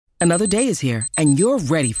Another day is here, and you're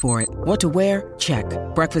ready for it. What to wear? Check.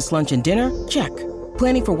 Breakfast, lunch, and dinner? Check.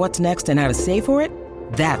 Planning for what's next and how to save for it?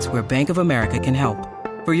 That's where Bank of America can help.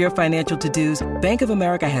 For your financial to-dos, Bank of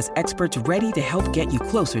America has experts ready to help get you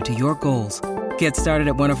closer to your goals. Get started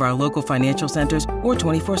at one of our local financial centers or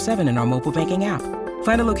 24/7 in our mobile banking app.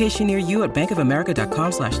 Find a location near you at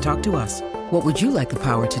bankofamerica.com/talktous. What would you like the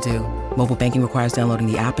power to do? Mobile banking requires downloading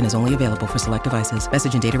the app and is only available for select devices.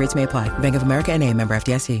 Message and data rates may apply. Bank of America N.A., member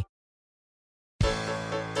FDIC.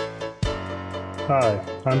 Hi,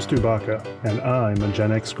 I'm Stu Baca, and I'm a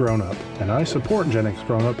Gen X grown-up, and I support Gen X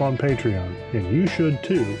Grown-up on Patreon, and you should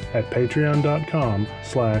too at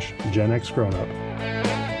patreon.com/Gen X Grown-up.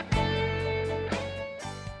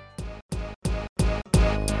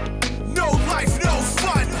 No life, no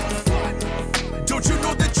fun. Don't you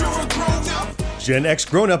know that you're a grown-up? Gen X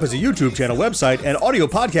Grown Up is a YouTube channel, website, and audio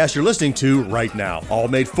podcast you're listening to right now. All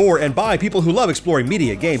made for and by people who love exploring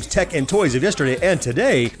media, games, tech, and toys of yesterday and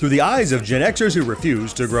today through the eyes of Gen Xers who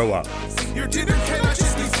refuse to grow up. Your dinner cannot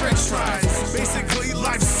just be French fries. Basically,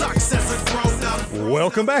 life sucks as a grown-up.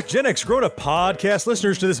 Welcome back, Gen X Grown Up podcast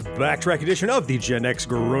listeners, to this backtrack edition of the Gen X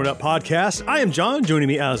Grown Up podcast. I am John. Joining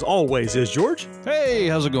me, as always, is George. Hey,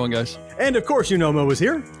 how's it going, guys? And of course, you know Mo is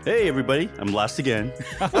here. Hey, everybody. I'm last again.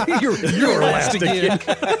 You're last again.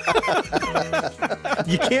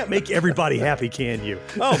 You can't make everybody happy, can you?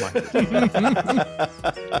 Oh, my.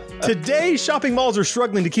 Today, shopping malls are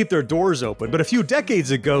struggling to keep their doors open, but a few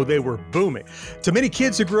decades ago, they were booming. To many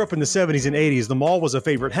kids who grew up in the 70s and 80s, the mall was a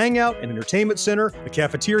favorite hangout, an entertainment center, a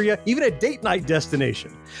cafeteria, even a date night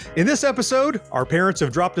destination. In this episode, our parents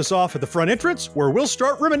have dropped us off at the front entrance, where we'll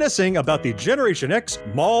start reminiscing about the Generation X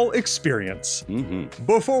mall experience.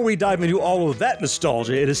 Before we dive into all of that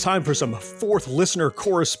nostalgia, it is time for some fourth listener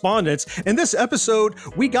correspondence. In this episode,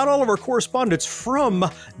 we got all of our correspondence from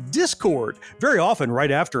Discord. Very often,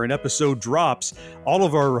 right after an episode drops, all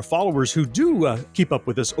of our followers who do keep up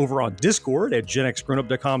with us over on Discord at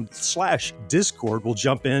genxgrownup.com/Discord will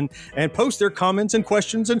jump in and post their comments and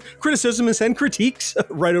questions and criticisms and critiques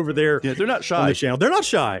right over there. Yeah, they're not shy. On the channel. They're not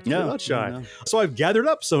shy. No, they're not shy. no. So I've gathered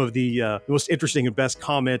up some of the most interesting and best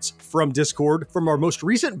comments from Discord from our most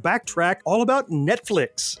recent backtrack all about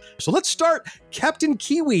Netflix. So let's start. Captain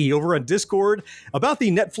Kiwi over on Discord about the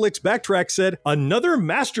Netflix backtrack said, another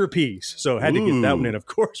masterpiece. So I had to get that one in, of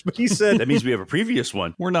course. But he said, That means we have a previous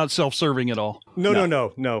one. We're not self-serving at all.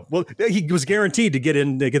 No. Well, he was guaranteed to get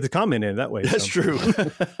the comment in that way. That's true.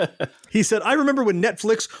 He said, I remember when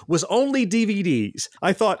Netflix was only DVDs.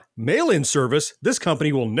 I thought, mail-in service, this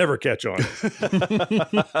company will never catch on.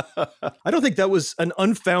 I don't think that was an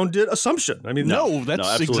unfounded assumption. I mean, No, that's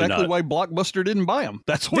absolutely exactly not. why Blockbuster didn't buy them.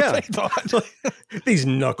 That's what they thought. These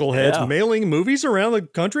knuckleheads Yeah. mailing movies around the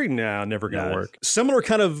country? Nah, never going to work. Similar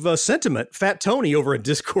kind of sentiment. Fat Tony over at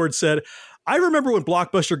Discord said, I remember when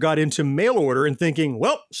Blockbuster got into mail order and thinking,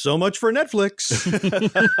 well, so much for Netflix.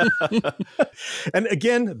 And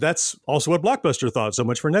again, that's also what Blockbuster thought, so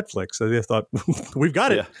much for Netflix. So they thought, we've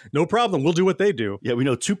got it. Yeah. No problem. We'll do what they do. Yeah, we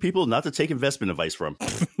know two people not to take investment advice from.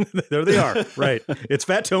 There they are. Right. It's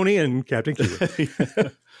Fat Tony and Captain Kiwi.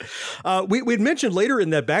 We'd mentioned later in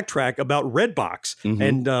that backtrack about Redbox,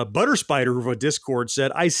 and Butter Spider of a Discord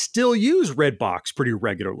said, I still use Redbox pretty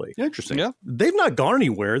regularly. Interesting. Yeah. They've not gone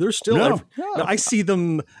anywhere. They're still, No. I see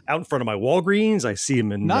them out in front of my Walgreens. I see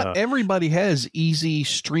them in, Not everybody has easy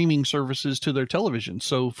streaming services to their television.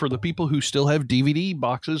 So for the people who still have DVD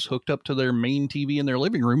boxes hooked up to their main TV in their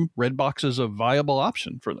living room, Redbox is a viable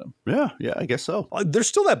option for them. Yeah, I guess so. there's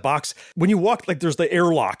still that box when you walk, like there's the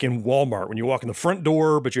airlock in Walmart when you walk in the front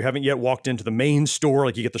door, but you haven't yet walked into the main store,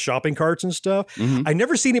 like you get the shopping carts and stuff. I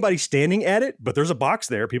never see anybody standing at it, but there's a box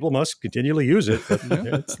there. People must continually use it. But,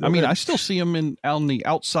 it's I mean, I still see them on the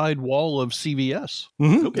outside wall of CVS.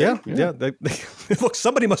 Okay. Yeah. Look,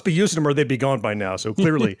 somebody must be using them or they'd be gone by now. So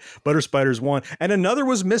clearly, Butter Spider's one. And another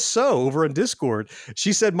was Miss So over on Discord.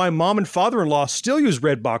 She said, my mom and father-in-law still use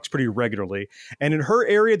Redbox pretty regularly. And in her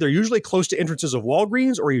area, they're usually close to entrances of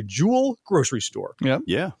Walgreens or a Jewel grocery store.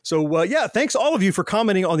 Yeah. So, thanks all of you for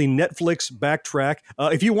commenting on the Netflix backtrack.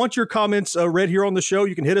 If you want your comments read here on the show,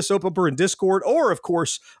 you can hit us up over in Discord or, of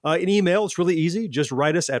course, an email. It's really easy. Just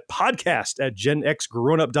write us at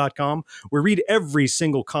podcast@genxgrownup.com. We read every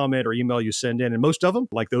single comment or email you send in, and most of them,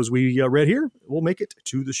 like those we read here, will make it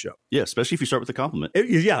to the show. Yeah, especially if you start with a compliment.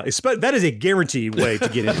 That is a guaranteed way to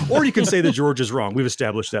get in. Or you can say that George is wrong. We've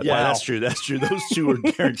established that. Yeah, Wow. that's true. Those two are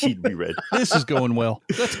guaranteed to be read. This is going well.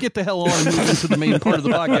 Let's get the hell on and move into the main part of the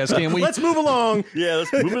podcast, can we? Let's move along. Yeah,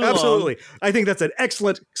 let's move it along. Absolutely. I think that's an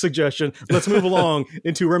excellent suggestion. Let's move along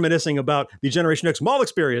into reminiscing about the Generation X mall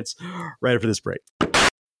experience right after this break.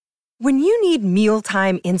 When you need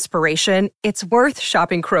mealtime inspiration, it's worth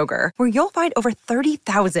shopping Kroger, where you'll find over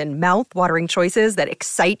 30,000 mouth-watering choices that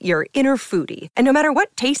excite your inner foodie. And no matter what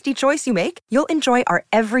tasty choice you make, you'll enjoy our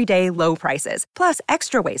everyday low prices, plus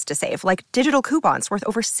extra ways to save, like digital coupons worth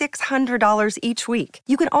over $600 each week.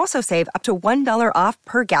 You can also save up to $1 off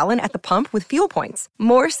per gallon at the pump with fuel points.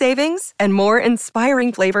 More savings and more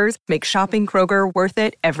inspiring flavors make shopping Kroger worth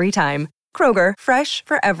it every time. Kroger, fresh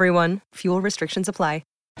for everyone. Fuel restrictions apply.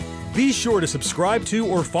 Be sure to subscribe to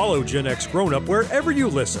or follow Gen X Grown Up wherever you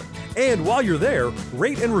listen. And while you're there,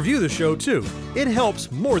 rate and review the show too. It helps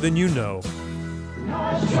more than you know.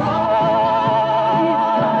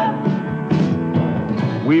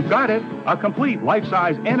 We've got it, a complete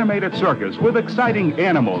life-size animated circus with exciting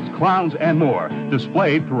animals, clowns, and more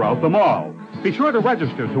displayed throughout the mall. Be sure to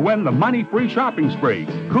register to win the money-free shopping spree,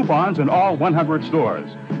 coupons in all 100 stores.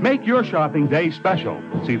 Make your shopping day special.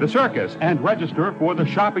 See the circus and register for the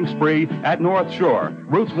shopping spree at North Shore,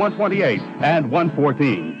 routes 128 and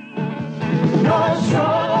 114. North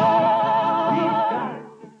Shore!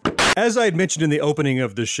 As I had mentioned in the opening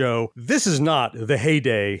of the show, this is not the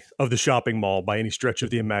heyday of the shopping mall by any stretch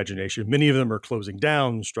of the imagination. Many of them are closing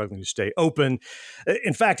down, struggling to stay open.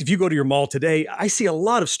 In fact, if you go to your mall today, I see a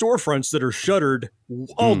lot of storefronts that are shuttered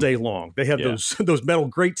all day long. They have those metal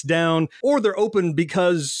grates down, or they're open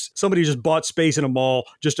because somebody just bought space in a mall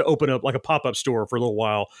just to open up like a pop-up store for a little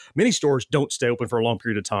while. Many stores don't stay open for a long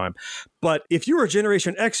period of time. But if you were a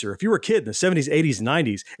Generation Xer, if you were a kid in the 70s, 80s, and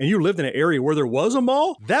 90s, and you lived in an area where there was a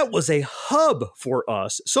mall, that was a hub for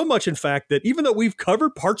us. So much, in fact, that even though we've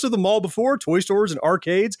covered parts of the mall before, toy stores and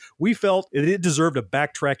arcades, we felt it deserved to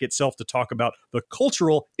backtrack itself to talk about the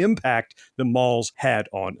cultural impact the malls had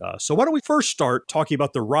on us. So why don't we first start talking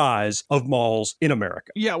about the rise of malls in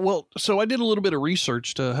America? Yeah, well, so I did a little bit of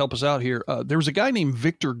research to help us out here. There was a guy named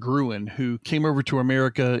Victor Gruen who came over to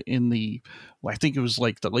America in I think it was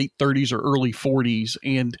like the late 30s or early 40s,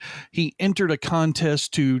 and he entered a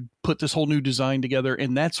contest to put this whole new design together,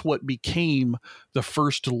 and that's what became the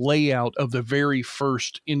first layout of the very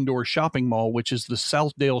first indoor shopping mall, which is the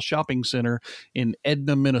Southdale Shopping Center in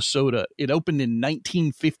Edna, Minnesota. It opened in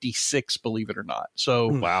 1956, believe it or not. So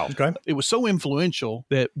wow, okay. It was so influential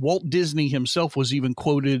that Walt Disney himself was even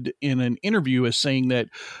quoted in an interview as saying that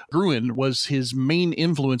Gruen was his main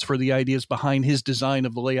influence for the ideas behind his design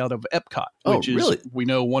of the layout of Epcot. Which is, really? We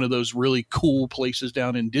know, one of those really cool places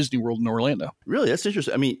down in Disney World in Orlando. Really? That's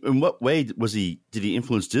interesting. I mean, in what way did he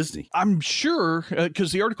influence Disney? I'm sure,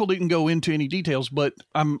 because the article didn't go into any details, but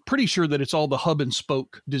I'm pretty sure that it's all the hub and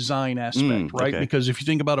spoke design aspect, right? Okay. Because if you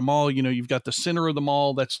think about a mall, you've got the center of the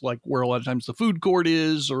mall, that's like where a lot of times the food court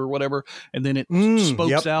is or whatever, and then it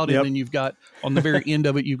spokes out, and then you've got, on the very end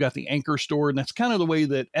of it, you've got the anchor store, and that's kind of the way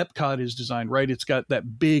that Epcot is designed, right? It's got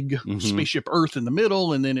that big spaceship Earth in the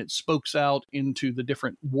middle, and then it spokes out into the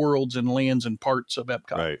different worlds and lands and parts of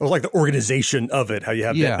Epcot. Right. Well, like the organization of it, how you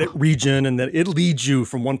have that region, and that it leads you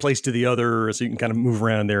from one place to the other, so you can kind of move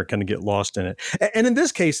around there and kind of get lost in it. And in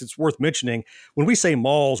this case, it's worth mentioning, when we say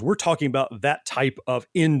malls, we're talking about that type of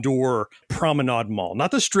indoor promenade mall, not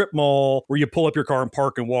the strip mall where you pull up your car and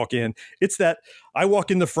park and walk in. It's that I walk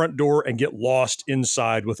in the front door and get lost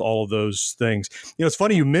inside with all of those things. It's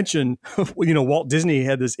funny you mentioned, Walt Disney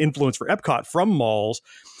had this influence for Epcot from malls.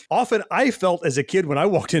 Often I felt as a kid when I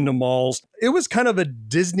walked into malls, it was kind of a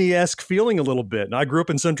Disney-esque feeling a little bit. And I grew up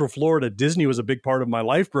in Central Florida. Disney was a big part of my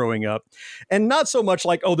life growing up. And not so much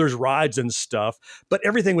like, there's rides and stuff, but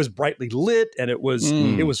everything was brightly lit and it was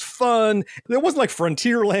fun. There wasn't like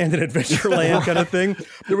Frontierland and Adventureland kind of thing.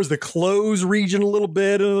 There was the clothes region a little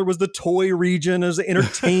bit, and there was the toy region. There was the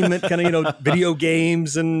entertainment kind of, video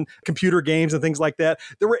games and computer games and things like that.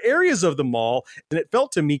 There were areas of the mall, and it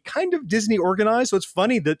felt to me kind of Disney organized. So it's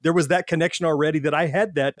funny that there was that connection already, that I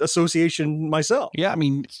had that association myself. Yeah, I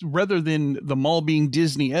mean, rather than the mall being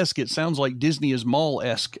Disney-esque, it sounds like Disney is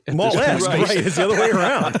mall-esque. Mall-esque, right. It's the other way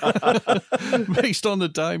around. Based on the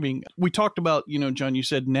timing. We talked about, John, you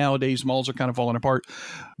said nowadays malls are kind of falling apart.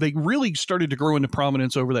 They really started to grow into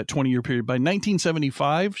prominence over that 20-year period. By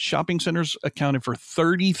 1975, shopping centers accounted for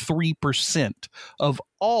 33% of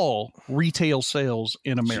all retail sales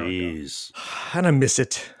in America. Jeez. And I miss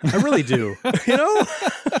it. I really do.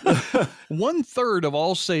 1/3 of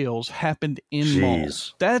all sales happened in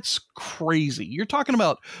malls. That's crazy. You're talking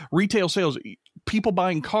about retail sales. people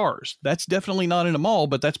buying cars. That's definitely not in a mall,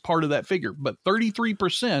 but that's part of that figure. But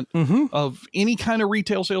 33% of any kind of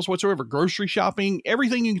retail sales whatsoever, grocery shopping,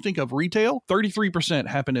 everything you can think of retail, 33%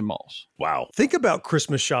 happened in malls. Wow. Think about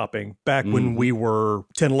Christmas shopping back when we were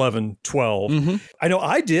 10, 11, 12. I know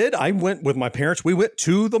I did. I went with my parents. We went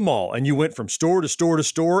to the mall, and you went from store to store to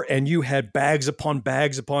store, and you had bags upon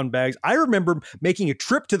bags upon bags. I remember making a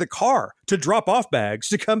trip to the car to drop off bags,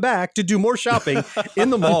 to come back to do more shopping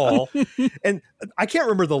in the mall. And I can't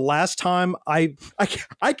remember the last time I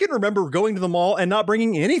can remember going to the mall and not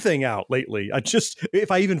bringing anything out lately.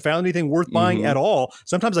 If I even found anything worth buying at all,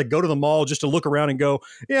 sometimes I go to the mall just to look around and go,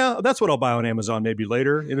 yeah, that's what I'll buy on Amazon maybe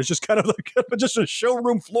later. And it's just kind of like just a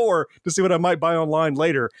showroom floor to see what I might buy online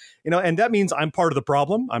later. And that means I'm part of the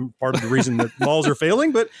problem. I'm part of the reason that malls are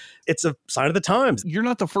failing, but it's a sign of the times. You're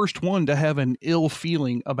not the first one to have an ill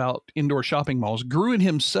feeling about indoor shopping malls. Gruen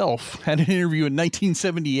himself had an interview in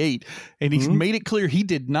 1978, and he made it clear he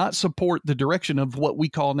did not support the direction of what we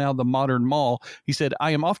call now the modern mall. He said,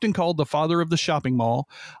 I am often called the father of the shopping mall.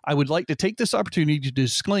 I would like to take this opportunity to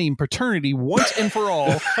disclaim paternity once and for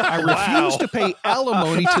all. I refuse to pay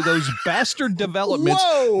alimony to those bastard developments.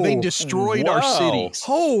 They destroyed our cities.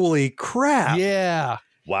 Holy crap. Yeah.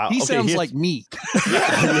 Wow. He sounds like me.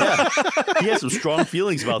 Yeah. He has some strong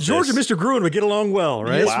feelings about George this. and Mr. Gruen would get along well,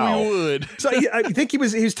 right? Yes, we would. So I think he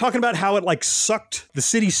was talking about how it like sucked the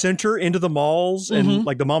city center into the malls and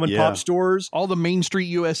like the mom and pop stores. All the Main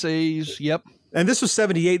Street USAs. Yep. And this was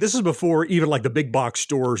 78. This is before even like the big box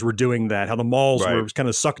stores were doing that, how the malls were kind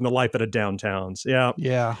of sucking the life out of downtowns. Yeah.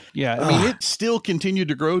 Yeah. Yeah. I mean, it still continued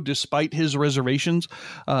to grow despite his reservations.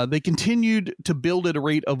 They continued to build at a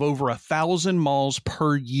rate of over 1,000 malls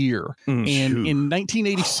per year. And in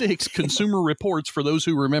 1986, Consumer Reports, for those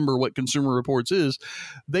who remember what Consumer Reports is,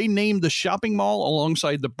 they named the shopping mall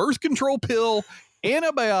alongside the birth control pill,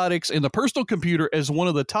 antibiotics, and the personal computer as one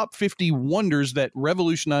of the top 50 wonders that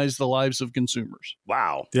revolutionized the lives of consumers.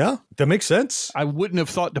 Wow. Yeah, that makes sense. I wouldn't have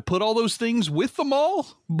thought to put all those things with the mall,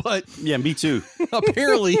 but yeah, me too.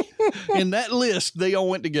 Apparently in that list, they all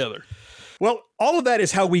went together. Well, all of that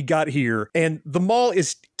is how we got here, and the mall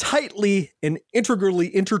is tightly and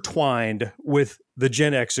integrally intertwined with the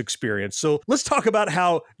Gen X experience. So let's talk about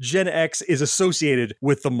how Gen X is associated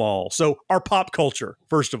with the mall. So our pop culture,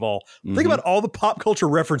 first of all. Think about all the pop culture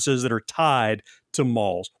references that are tied to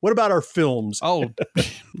malls. What about our films? Oh,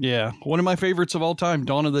 yeah. One of my favorites of all time,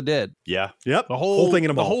 Dawn of the Dead. Yeah. Yep. The whole thing in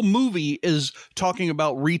a mall. The whole movie is talking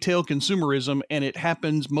about retail consumerism, and it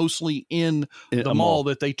happens mostly in the mall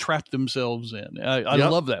that they trap themselves in. I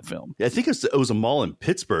love that film. Yeah, I think it was a mall in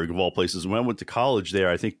Pittsburgh, of all places. When I went to college there,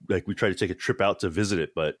 I think like we tried to take a trip out to visit it,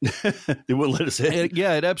 but they wouldn't let us in.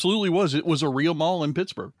 It absolutely was. It was a real mall in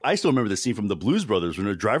Pittsburgh. I still remember the scene from the Blues Brothers when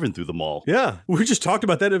they're driving through the mall. Yeah. We just talked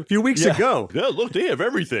about that a few weeks ago. Yeah, look, they have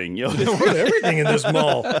everything. You know? They have everything in this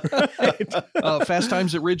mall. Fast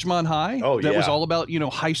Times at Ridgemont High. Oh, that was all about,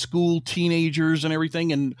 high school teenagers and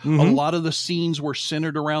everything. And a lot of the scenes were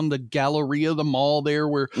centered around the Galleria, the mall there,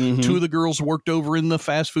 where two of the girls worked over in the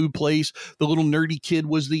fast food place. The little nerdy kid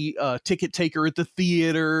was the ticket taker at the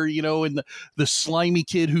theater, and the slimy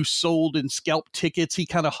kid who sold and scalped tickets. He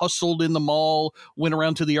kind of hustled in the mall, went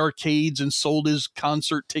around to the arcades and sold his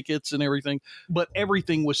concert tickets and everything. But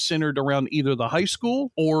everything was centered around either the high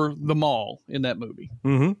school or the mall in that movie.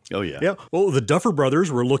 Oh, yeah. Yeah. Well, the Duffer Brothers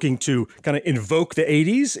were looking to kind of invoke the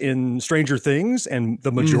 80s in Stranger Things, and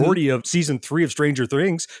the majority of season 3 of Stranger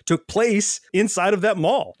Things took place inside of that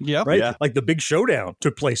mall. Yeah. Right? Yeah. Like the big showdown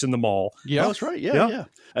took place in the mall. Yeah. Oh, that's right. Yeah.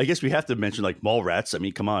 I guess we have to mention like mall rats. I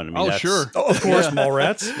mean, come on. I mean, sure. Oh, of course, mall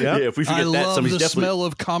rats. Yeah. If we forget I that, love somebody's the definitely smell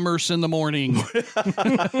of commerce in the morning,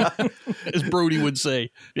 as Brody would say.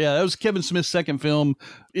 Yeah, that was Kevin Smith's second film.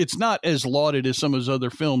 It's not as lauded as some of his other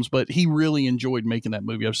films, but he really enjoyed making that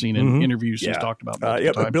movie. I've seen in interviews he's talked about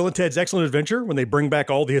multiple Bill and Ted's Excellent Adventure, when they bring back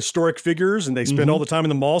all the historic figures and they spend all the time in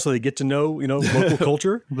the mall so they get to know, local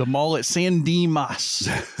culture. The mall at San Dimas.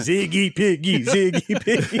 Ziggy Piggy, Ziggy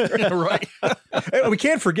Piggy. Right. We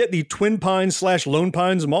can't forget the Twin Pines / Lone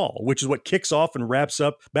Pines Mall, which is what kicks off and wraps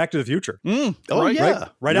up Back to the Future.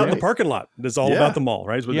 Right out in the parking lot. It's all about the mall,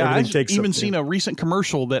 right? It's what everything takes. I've even seen a recent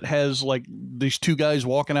commercial that has like these two guys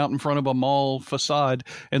walking out in front of a mall facade,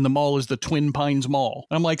 and the mall is the Twin Pines Mall.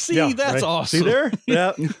 And I'm like, that's awesome. See there?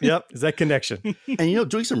 Yeah. Is that connection? And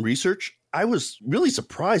doing some research, I was really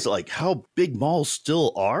surprised at like how big malls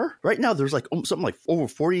still are. Right now, there's like something like over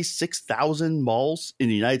 46,000 malls in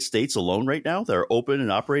the United States alone right now that are open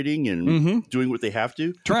and operating and doing what they have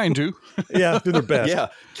to. Trying to. Yeah, do their best. Yeah.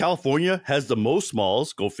 California has the most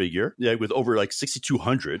malls, go figure, with over like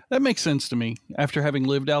 6,200. That makes sense to me. After having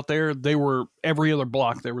lived out there, they were every other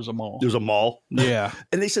block there was a mall. There's a mall. Yeah.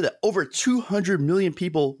 And they said that over 200 million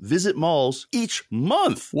people visit malls each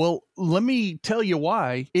month. Well, let me tell you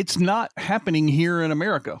why it's not happening here in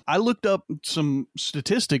America. I looked up some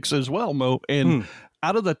statistics as well, Mo, and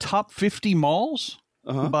out of the top 50 malls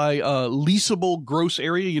by leasable gross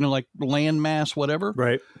area, like land mass, whatever.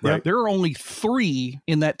 Right. There are only 3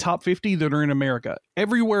 in that top 50 that are in America.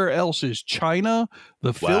 Everywhere else is China,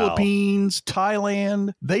 the Philippines,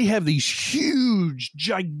 Thailand. They have these huge,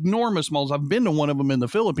 ginormous malls. I've been to one of them in the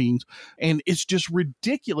Philippines, and it's just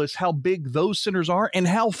ridiculous how big those centers are and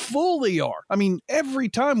how full they are. I mean, every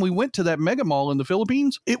time we went to that mega mall in the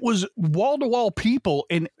Philippines, it was wall-to-wall people,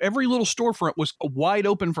 and every little storefront was wide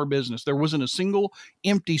open for business. There wasn't a single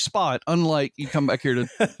empty spot, unlike you come back here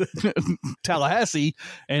to Tallahassee,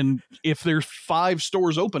 and if there's 5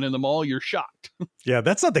 stores open in the mall, you're shocked. Yeah,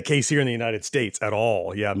 that's not the case here in the United States at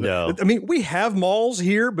all. Yeah, no. I mean, we have malls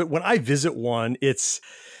here, but when I visit one,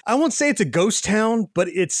 I won't say it's a ghost town, but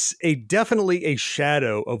it's definitely a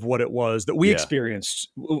shadow of what it was that we experienced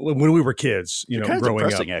when we were kids, kind of growing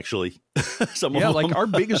depressing, up. Actually. Like our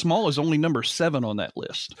biggest mall is only number 7 on that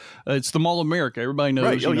list. It's the Mall of America. Everybody knows.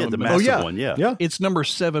 Right. Oh, yeah, the massive one. Yeah. It's number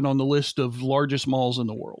 7 on the list of largest malls in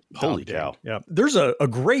the world. Holy cow. Yeah. There's a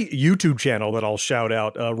great YouTube channel that I'll shout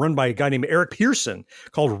out, run by a guy named Eric Pearson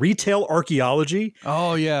called Retail Archaeology.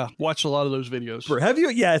 Oh, yeah. Watch a lot of those videos. Have you?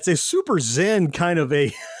 Yeah, it's a super zen kind of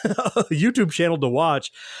a YouTube channel to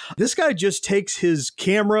watch. This guy just takes his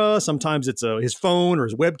camera, sometimes it's his phone or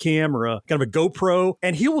his webcam or a kind of a GoPro,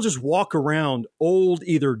 and he will just walk around old,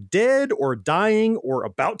 either dead or dying or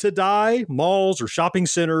about to die malls or shopping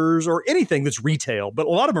centers or anything that's retail, but a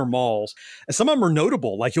lot of them are malls. And some of them are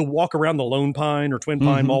notable, like you'll walk around the Lone Pine or Twin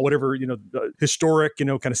Pine Mall, whatever, historic,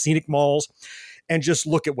 kind of scenic malls, and just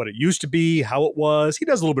look at what it used to be, how it was. He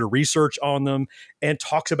does a little bit of research on them and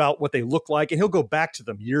talks about what they look like. And he'll go back to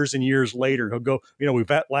them years and years later. He'll go,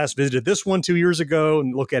 we've last visited this one 2 years ago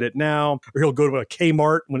and look at it now. Or he'll go to a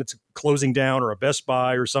Kmart when it's closing down or a Best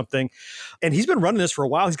Buy or something. And he's been running this for a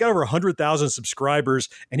while. He's got over 100,000 subscribers,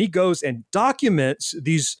 and he goes and documents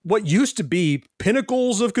these, what used to be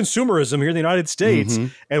pinnacles of consumerism here in the United States,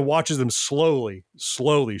 and watches them slowly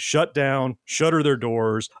shut down, shutter their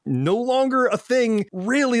doors. No longer a thing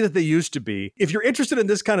really that they used to be. If you're interested in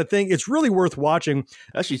this kind of thing, it's really worth watching.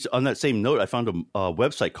 Actually, on that same note, I found a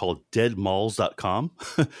website called deadmalls.com.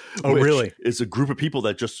 Oh, really? It's a group of people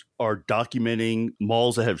that just are documenting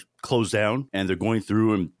malls that have closed down, and they're going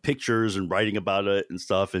through and pictures and writing about it and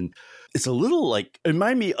stuff. And it's a little like, it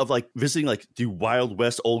reminded me of like visiting like the Wild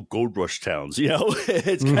West old gold rush towns,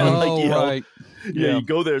 It's kind of like, right. You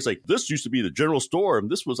go there, it's like, this used to be the general store, and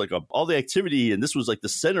this was like all the activity, and this was like the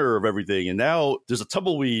center of everything, and now there's a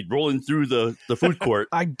tumbleweed rolling through the food court.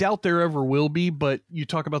 I doubt there ever will be, but you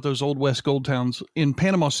talk about those old West gold towns. In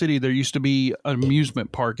Panama City, there used to be an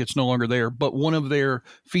amusement park. It's no longer there, but one of their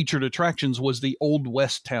featured attractions was the Old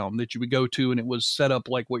West town that you would go to, and it was set up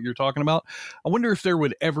like what you're talking about. I wonder if there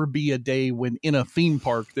would ever be a day when in a theme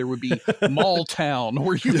park there would be Mall Town,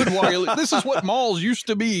 where you would walk, this is what malls used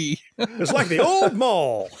to be. It's like the old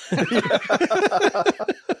mall.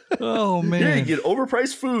 Oh, man. Yeah, you get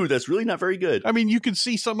overpriced food that's really not very good. I mean, you could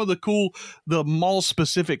see some of the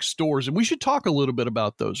mall-specific stores, and we should talk a little bit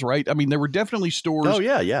about those, right? I mean, there were definitely stores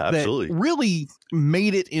absolutely. that really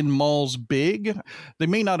made it in malls big. They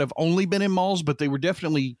may not have only been in malls, but they were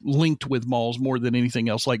definitely linked with malls more than anything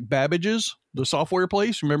else, like Babbage's, the software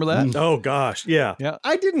place. Remember that? Oh, gosh. Yeah.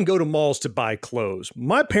 I didn't go to malls to buy clothes.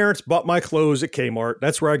 My parents bought my clothes at Kmart.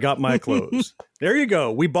 That's where I got my clothes. There you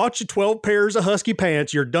go. We bought you 12 pairs of Husky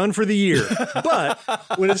pants. You're done for the year. But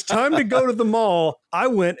when it's time to go to the mall, I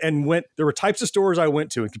went. There were types of stores I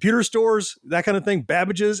went to, and computer stores, that kind of thing.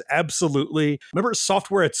 Babbage's, absolutely. Remember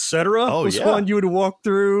Software, Etc. was fun. You would walk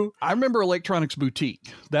through. I remember Electronics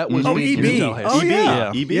Boutique. That was EB. Oh,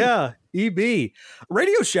 yeah. EB. Yeah. EB.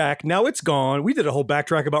 Radio Shack, now it's gone. We did a whole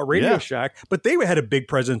backtrack about Radio Shack, but they had a big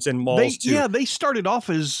presence in malls too. Yeah, they started off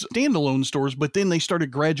as standalone stores, but then they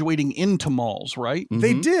started graduating into malls, right?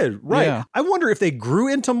 They did, right. Yeah. I wonder if they grew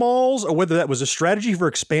into malls, or whether that was a strategy for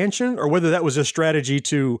expansion, or whether that was a strategy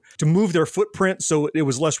to move their footprint so it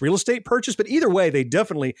was less real estate purchase. But either way, they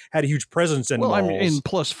definitely had a huge presence in malls. And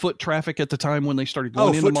plus foot traffic at the time when they started going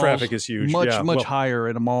into foot malls. traffic is huge. Much higher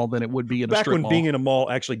in a mall than it would be in a strip mall. Back when being in a mall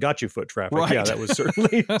actually got you foot foot traffic. Right. Yeah, that was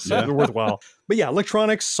certainly worthwhile. But yeah,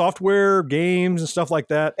 electronics, software, games, and stuff like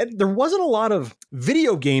that. And there wasn't a lot of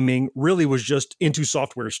video gaming. Really, was just into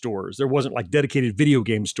software stores. There wasn't like dedicated video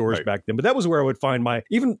game stores back then. But that was where I would find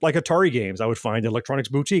even like Atari games. I would find Electronics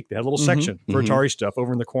Boutique. They had a little section for Atari stuff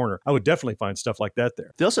over in the corner. I would definitely find stuff like that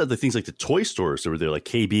there. They also had the things like the toy stores that were there, like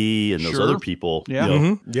KB and those other people. Yeah. You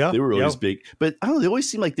know, Yeah. they were always big. But I don't know, they always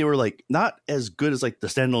seemed like they were like not as good as like the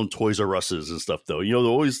standalone Toys R Us's and stuff, though. You know,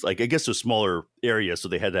 they're always like, I guess they're smaller areas, so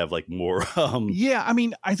they had to have like more. Yeah, I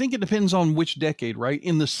mean, I think it depends on which decade, right?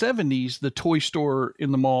 In the 70s, the toy store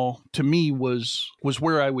in the mall, to me, was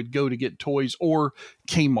where I would go to get toys, or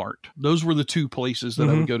Kmart. Those were the two places that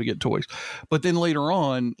I would go to get toys. But then later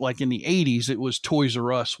on, like in the 80s, it was Toys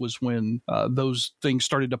R Us was when those things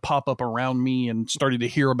started to pop up around me and started to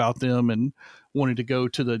hear about them and wanted to go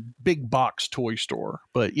to the big box toy store.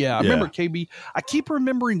 But yeah, I remember KB. I keep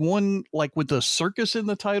remembering one like with the circus in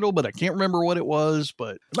the title, but I can't remember what it was.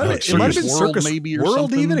 But it might have been Circus maybe, or World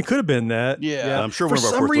something. Even. It could have been that. Yeah. I'm sure For one of our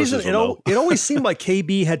some fourth reason, listeners will know. it always seemed like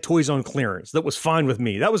KB had toys on clearance. That was fine with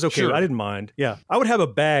me. That was okay. Sure. I didn't mind. Yeah. I would have a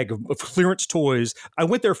bag of clearance toys. I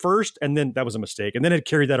went there first, and then that was a mistake. And then I'd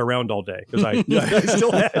carry that around all day because I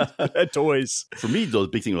still had toys. For me, though, the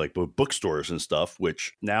big thing like bookstores and stuff,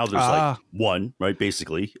 which now there's like one, right,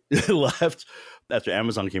 basically left after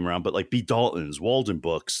Amazon came around, but like B. Dalton's, Walden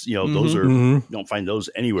Books, you know, those are, you don't find those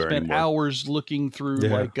anywhere Spent anymore. hours looking through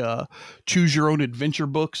like choose your own adventure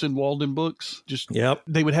books and Walden Books. Just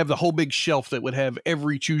they would have the whole big shelf that would have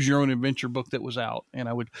every choose your own adventure book that was out. And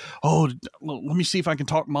I would, let me see if I can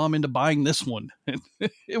talk mom into buying this one.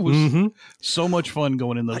 It was so much fun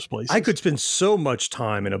going in those places. I could spend so much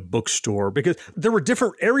time in a bookstore because there were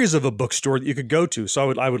different areas of a bookstore that you could go to.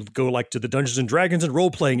 So I would go like to the Dungeons and Dragons and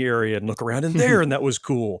role playing area and look around in there. And that was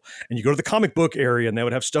cool. And you go to the comic book area and they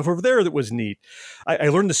would have stuff over there that was neat. I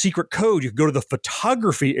learned the secret code. You could go to the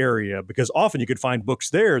photography area because often you could find books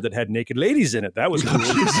there that had naked ladies in it. That was cool.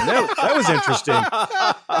 that was interesting.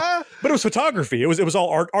 But it was photography. It was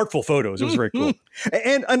all artful photos. It was very cool.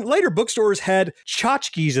 And later bookstores had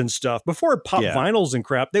tchotchkes and stuff. Before pop vinyls and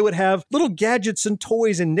crap, they would have little gadgets and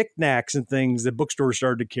toys and knickknacks and things that bookstores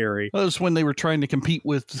started to carry. That was when they were trying to compete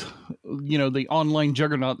with, the online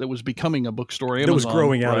juggernaut that was becoming a bookstore. Amazon, that was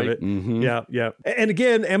growing out of it. Yeah. And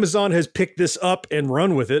again, Amazon has picked this up and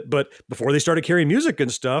run with it. But before they started carrying music and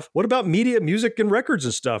stuff, what about media, music, and records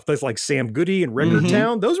and stuff? That's like Sam Goody and Record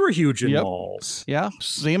Town. Those were huge in malls. Yeah.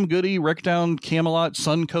 Sam Goody, Record Town, Camelot,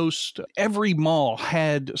 Suncoast. Every mall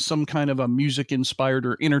had some kind of a music-inspired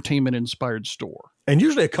or entertainment-inspired store. And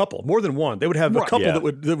usually a couple, more than one. They would have a couple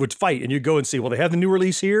that would fight, and you go and see, well, they have the new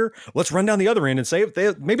release here. Let's run down the other end and say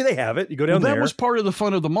if maybe they have it. You go down there. That was part of the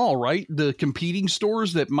fun of the mall, right? The competing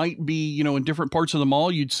stores that might be, in different parts of the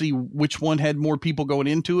mall. You'd see which one had more people going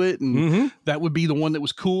into it, and that would be the one that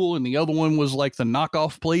was cool, and the other one was like the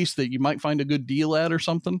knockoff place that you might find a good deal at or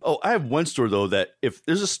something. Oh, I have one store, though, that if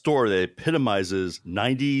there's a store that epitomizes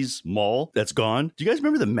 90s mall that's gone. Do you guys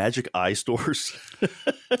remember the Magic Eye stores?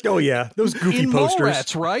 Oh, yeah. Those goofy in posters.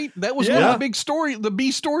 Mallrats, right? That was one of the big story. The B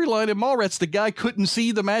storyline in Mallrats, the guy couldn't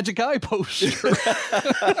see the Magic Eye poster.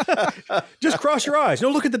 Just cross your eyes. No,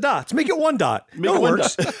 look at the dots. Make it one dot. It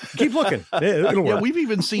works. Keep looking. It'll work. We've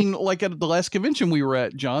even seen, like at the last convention we were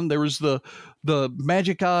at, John, there was the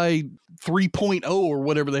Magic Eye 3.0 or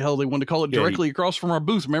whatever the hell they wanted to call it directly across from our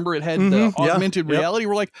booth. Remember, it had the augmented reality.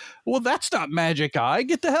 We're like, well, that's not Magic Eye.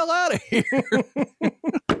 Get the hell out of here.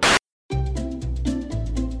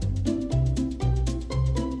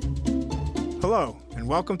 Hello, and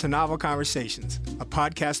welcome to Novel Conversations, a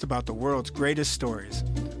podcast about the world's greatest stories.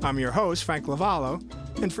 I'm your host, Frank Lavallo,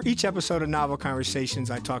 and for each episode of Novel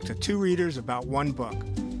Conversations, I talk to two readers about one book.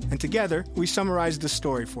 And together, we summarize the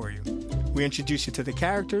story for you. We introduce you to the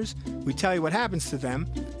characters, we tell you what happens to them,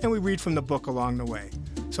 and we read from the book along the way.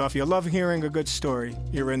 So if you love hearing a good story,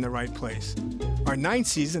 you're in the right place. Our 9th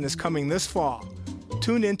season is coming this fall.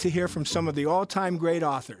 Tune in to hear from some of the all-time great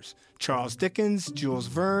authors, Charles Dickens, Jules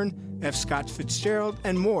Verne, F. Scott Fitzgerald,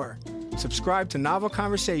 and more. Subscribe to Novel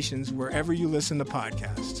Conversations wherever you listen to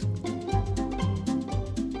podcasts.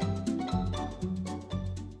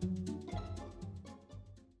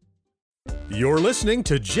 You're listening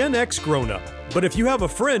to Gen X Grown Up. But if you have a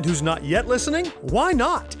friend who's not yet listening, why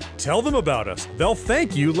not? Tell them about us. They'll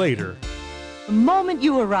thank you later. The moment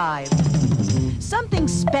you arrive, something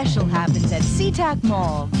special happens at SeaTac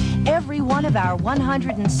Mall. Every one of our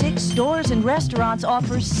 106 stores and restaurants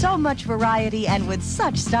offers so much variety and with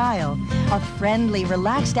such style. A friendly,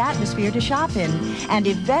 relaxed atmosphere to shop in, and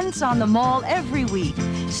events on the mall every week.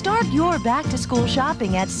 Start your back-to-school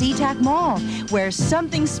shopping at SeaTac Mall, where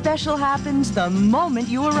something special happens the moment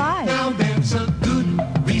you arrive. Now there's a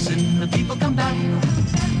good reason the people come back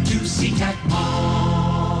to SeaTac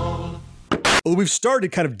Mall. Well, we've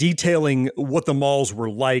started kind of detailing what the malls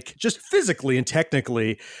were like, just physically and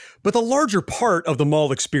technically, but the larger part of the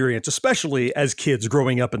mall experience, especially as kids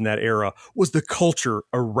growing up in that era, was the culture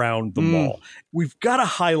around the mall. We've got to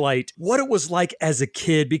highlight what it was like as a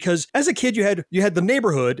kid, because as a kid, you had the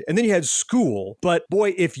neighborhood and then you had school. But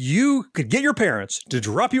boy, if you could get your parents to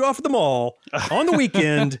drop you off at the mall on the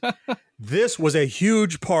weekend, this was a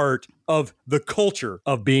huge part of the culture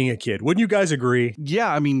of being a kid. Wouldn't you guys agree?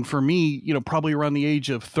 Yeah, I mean, for me, probably around the age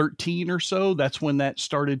of 13 or so, that's when that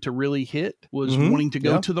started to really hit, was wanting to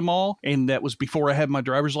go to the mall. And that was before I had my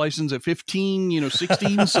driver's license at 15,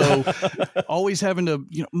 16. So always having to,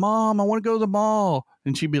 Mom, I want to go to the mall.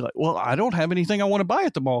 And she'd be like, well, I don't have anything I want to buy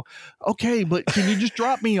at the mall. Okay, but can you just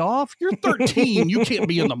drop me off? You're 13. You can't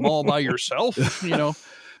be in the mall by yourself,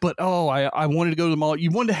 But, I wanted to go to the mall. You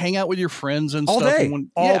wanted to hang out with your friends and stuff.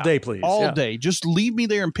 All day, please. All day. Just leave me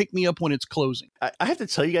there and pick me up when it's closing. I have to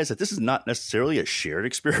tell you guys that this is not necessarily a shared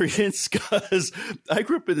experience, because I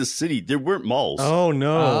grew up in the city. There weren't malls. Oh,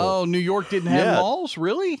 no. Oh, New York didn't have malls?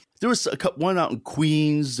 Really? There was one out in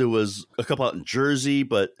Queens. There was a couple out in Jersey,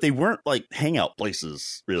 but they weren't like hangout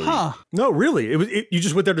places, really. Huh. No, really. You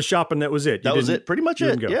just went there to shop and that was it. That was it. Pretty much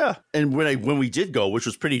it. Go. Yeah. And when we did go, which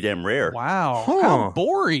was pretty damn rare. Wow. How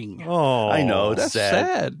boring. Oh, I know. That's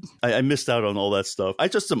sad. I missed out on all that stuff.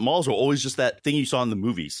 The malls were always just that thing you saw in the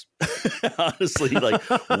movies. Honestly, like,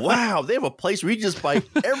 wow, they have a place where you just buy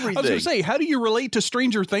everything. I was going to say, how do you relate to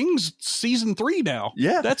Stranger Things season 3 now?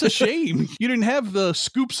 Yeah. That's a shame. You didn't have the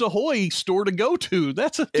Scoops Ahoy store to go to.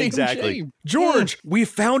 That's a damn shame. George, we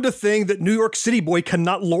found a thing that New York City boy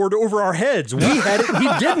cannot lord over our heads. We had it, he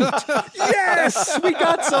didn't. Yes, we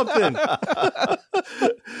got something.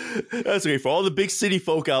 That's okay. For all the big city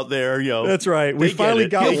folk out there, That's right. We finally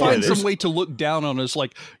got He'll find some way to look down on us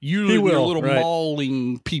like, you little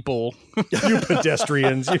mauling people. You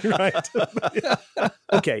pedestrians. You're right.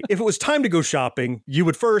 Okay, if it was time to go shopping, you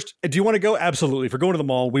would first, do you want to go? Absolutely. If we're going to the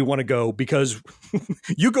mall, we want to go because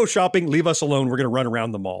you go shopping, leave us alone. We're going to run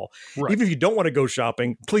around the mall. Right. Even if you don't want to go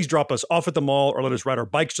shopping, please drop us off at the mall or let us ride our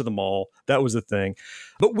bikes to the mall. That was the thing.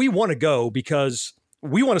 But we want to go because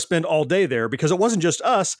we want to spend all day there, because it wasn't just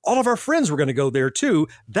us. All of our friends were going to go there too.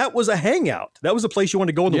 That was a hangout. That was a place you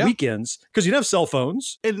wanted to go on the weekends because you didn't have cell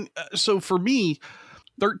phones. And so for me,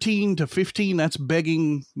 13 to 15, that's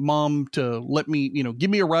begging mom to let me, give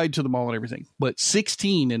me a ride to the mall and everything. But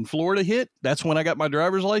 16 in Florida hit, that's when I got my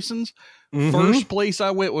driver's license. First place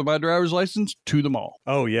I went with my driver's license, to the mall.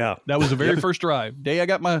 Oh, yeah. That was the very first drive. Day I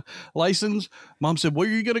got my license, mom said, where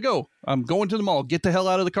are you going to go? I'm going to the mall. Get the hell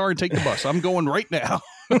out of the car and take the bus. I'm going right now.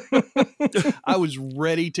 I was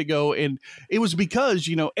ready to go. And it was because,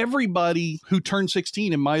 everybody who turned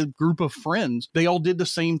 16 in my group of friends, they all did the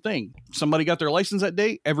same thing. Somebody got their license that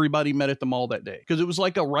day. Everybody met at the mall that day because it was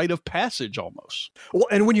like a rite of passage almost. Well,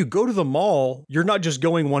 and when you go to the mall, you're not just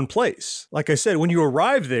going one place. Like I said, when you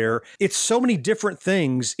arrive there, it's so many different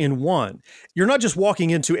things in one. You're not just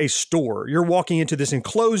walking into a store. You're walking into this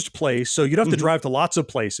enclosed place. So you don't have to drive to lots of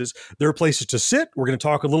places. There are places to sit. We're going to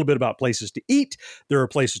talk a little bit about places to eat. There are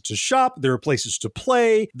places to shop. There are places to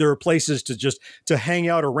play. There are places to hang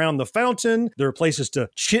out around the fountain. There are places to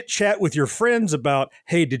chit chat with your friends about,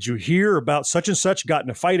 hey, did you hear about such and such got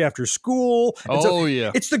in a fight after school? And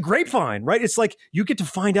yeah. It's the grapevine, right? It's like you get to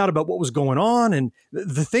find out about what was going on and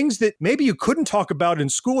the things that maybe you couldn't talk about in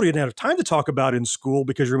school. You didn't have time to talk about in school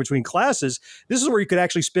because you're in between classes. This is where you could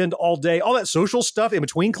actually spend all day. All that social stuff in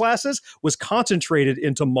between classes was concentrated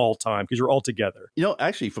into mall time because you're all together.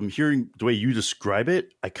 Actually, from hearing the way you describe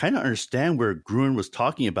it, I kind of understand where Gruen was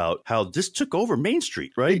talking about how this took over Main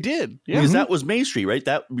Street, right? It did. Yeah. Because that was Main Street, right?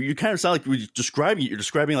 That you kind of sound like you're describing it. You're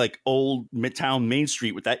describing like old Midtown Main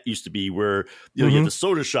Street, what that used to be, where you had the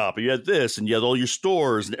soda shop, and you had this, and you had all your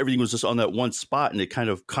stores, and everything was just on that one spot, and it kind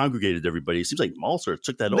of congregated everybody. It seems like mall sort of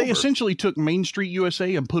took that over. They essentially took Main Street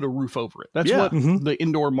USA and put a roof over it. That's what the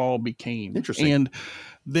indoor mall became. Interesting. And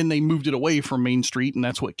then they moved it away from Main Street, and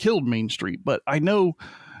that's what killed Main Street. But I know,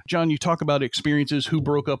 John, you talk about experiences, who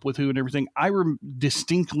broke up with who and everything. I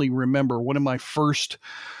distinctly remember one of my first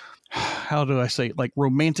how do I say it? Like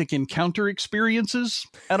romantic encounter experiences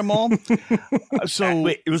at a mall. So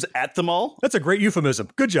wait, it was at the mall? That's a great euphemism.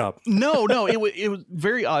 Good job. No, it was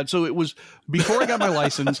very odd. So it was before I got my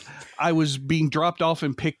license, I was being dropped off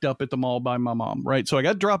and picked up at the mall by my mom, right? So I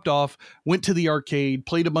got dropped off, went to the arcade,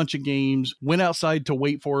 played a bunch of games, went outside to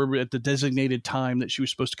wait for her at the designated time that she was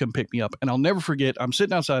supposed to come pick me up. And I'll never forget, I'm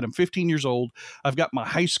sitting outside, I'm 15 years old. I've got my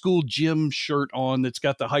high school gym shirt on that's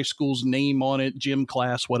got the high school's name on it, gym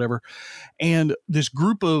class, whatever. And this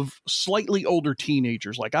group of slightly older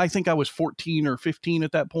teenagers, like I think I was 14 or 15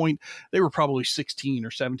 at that point. They were probably 16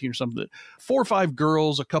 or 17 or something. 4 or 5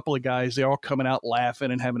 girls, a couple of guys, they all coming out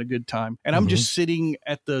laughing and having a good time. And I'm just sitting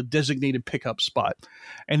at the designated pickup spot.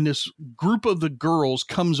 And this group of the girls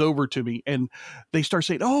comes over to me and they start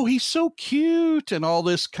saying, "Oh, he's so cute," and all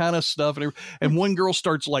this kind of stuff. And one girl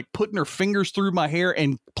starts like putting her fingers through my hair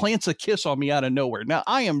and plants a kiss on me out of nowhere. Now,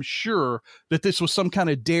 I am sure that this was some kind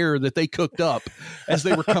of dare that they cooked up as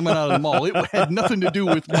they were coming out of the mall. It had nothing to do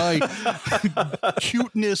with my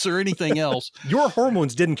cuteness or anything else. Your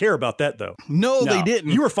hormones didn't care about that, though. No, they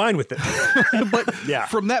didn't. You were fine with it. But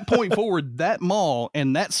from that point forward, that mall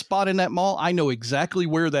and that spot in that mall, I know exactly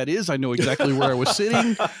where that is. I know exactly where I was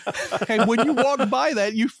sitting. And when you walk by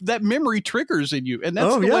that, that memory triggers in you. And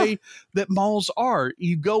that's the way that malls are.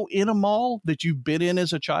 You go in a mall that you've been in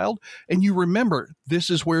as a child and you remember, this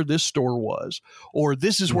is where this store was, or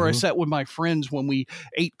this is where I sat with my friends when we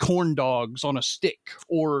ate corn dogs on a stick,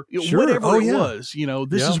 or whatever it was. You know,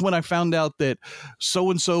 this is when I found out that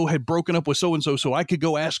so-and-so had broken up with so-and-so, so I could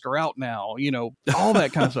go ask her out now, you know, all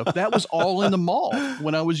that kind of stuff. That was all in the mall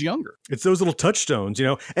when I was younger. It's those little touchstones, you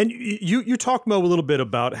know. And you talked, Mo, a little bit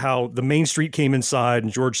about how the Main Street came inside,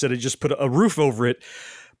 and George said it just put a roof over it.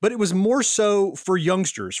 But it was more so for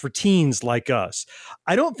youngsters, for teens like us.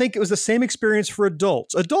 I don't think it was the same experience for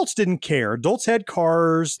adults. Adults didn't care. Adults had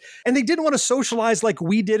cars, and they didn't want to socialize like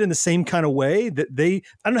we did in the same kind of way. That I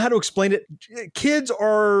don't know how to explain it. Kids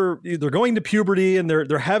they're going to puberty, and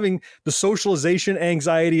they're having the socialization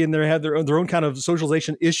anxiety, and they have their own kind of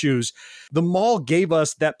socialization issues. The mall gave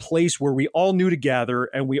us that place where we all knew to gather,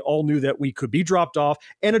 and we all knew that we could be dropped off,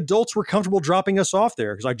 and adults were comfortable dropping us off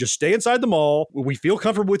there. Because just stay inside the mall. We feel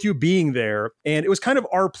comfortable with you being there. And it was kind of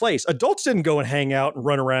our place. Adults didn't go and hang out and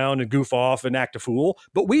run around and goof off and act a fool,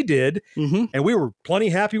 but we did. And we were plenty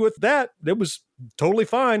happy with that. It was totally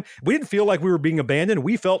fine. We didn't feel like we were being abandoned.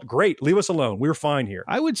 We felt great. Leave us alone. We were fine here.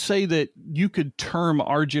 I would say that you could term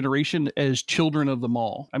our generation as children of the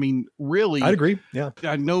mall. I mean, really. I'd agree. Yeah.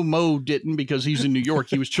 I know Mo didn't because he's in New York.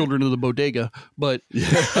 He was children of the bodega, but. When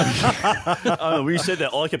you said that,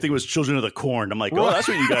 all I kept thinking was children of the corn. I'm like, oh, that's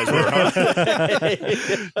what you guys were.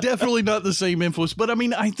 Huh? Definitely not the same influence. But I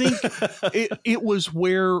mean, I think it was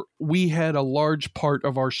where we had a large part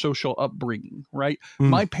of our social upbringing, right?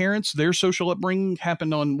 My parents, their social upbringing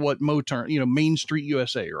happened on what Mo termed, Main Street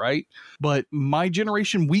USA, right? But my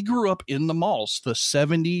generation, we grew up in the malls, the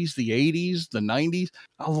 70s, the 80s, the 90s.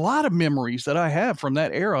 A lot of memories that I have from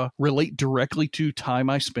that era relate directly to time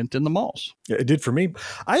I spent in the malls. Yeah, it did for me.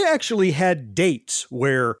 I actually had dates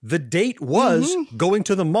where the date was going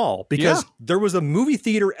to the mall because there was a movie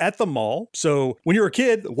theater at the mall. So when you're a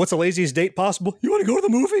kid, what's the laziest date possible? You want to go to the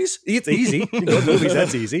movies? It's easy. You can go to the movies.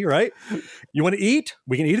 That's easy, right? You want to eat?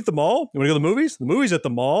 We can eat at the mall. You want to go to the movies? The movies at the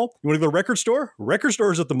mall. You want to go to the record store? Record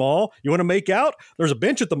stores at the mall. You want to make out? There's a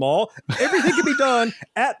bench at the mall. Everything can be done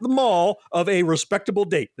at the mall of a respectable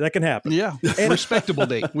date. That can happen. Yeah. And respectable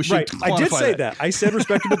date. We should I did say that. I said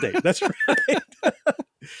respectable date. That's right.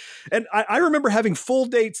 And I remember having full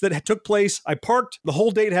dates that took place. I parked, the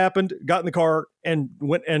whole date happened, got in the car and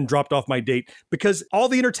went and dropped off my date because all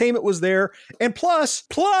the entertainment was there. And plus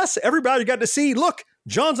everybody got to see, look,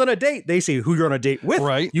 John's on a date. They see who you're on a date with.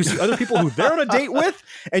 Right. You see other people who they're on a date with,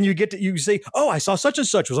 and you say, oh, I saw such and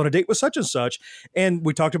such was on a date with such and such. And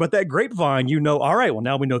we talked about that grapevine, all right, well,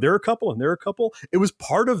 now we know they're a couple and they're a couple. It was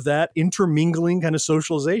part of that intermingling kind of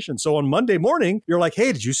socialization. So on Monday morning, you're like,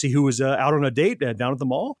 hey, did you see who was out on a date down at the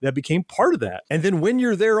mall? That became part of that. And then when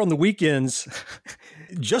you're there on the weekends,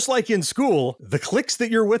 just like in school, the cliques that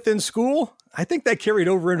you're with in school, I think that carried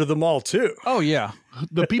over into the mall too. Oh, yeah.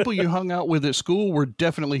 The people you hung out with at school were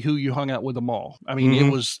definitely who you hung out with at the mall. I mean, it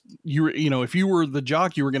was, if you were the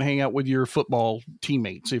jock, you were going to hang out with your football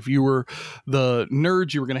teammates. If you were the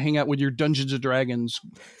nerds, you were going to hang out with your Dungeons and Dragons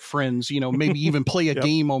friends, maybe even play a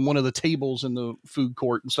game on one of the tables in the food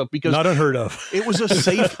court and stuff. Because not unheard of. It was a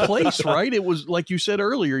safe place, right? It was, like you said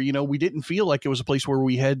earlier, we didn't feel like it was a place where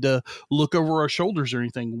we had to look over our shoulders or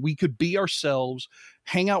anything. We could be ourselves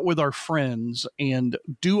hang out with our friends and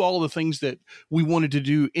do all the things that we wanted to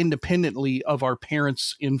do independently of our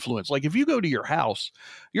parents' influence. Like if you go to your house,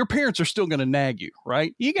 your parents are still going to nag you,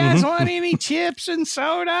 right? You guys want any chips and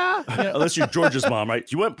soda? Unless you're George's mom, right?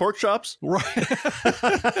 Do you want pork chops? Right.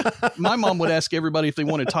 My mom would ask everybody if they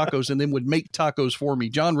wanted tacos and then would make tacos for me.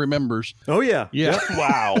 John remembers. Oh, yeah. Yeah.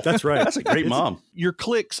 Wow. That's right. That's a great mom. Your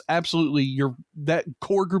cliques, absolutely. That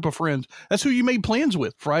core group of friends, that's who you made plans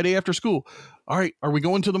with Friday after school. All right, are we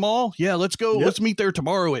going to the mall? Yeah, let's go. Yep. Let's meet there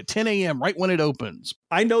tomorrow at 10 a.m. right when it opens.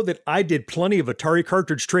 I know that I did plenty of Atari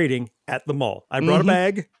cartridge trading at the mall. I brought a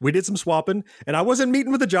bag. We did some swapping, and I wasn't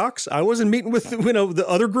meeting with the jocks. I wasn't meeting with, the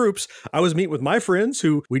other groups. I was meeting with my friends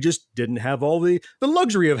who we just didn't have all the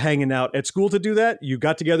luxury of hanging out at school to do that. You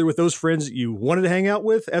got together with those friends you wanted to hang out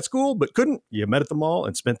with at school, but couldn't. You met at the mall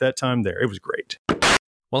and spent that time there. It was great.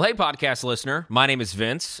 Well, hey, podcast listener. My name is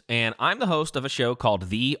Vince, and I'm the host of a show called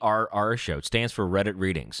The RR Show. It stands for Reddit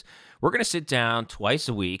Readings. We're going to sit down twice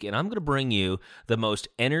a week, and I'm going to bring you the most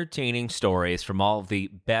entertaining stories from all of the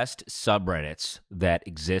best subreddits that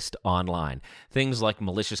exist online. Things like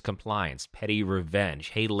malicious compliance, petty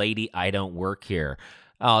revenge, hey, lady, I don't work here.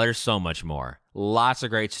 Oh, there's so much more. Lots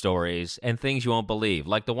of great stories and things you won't believe.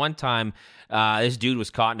 Like the one time this dude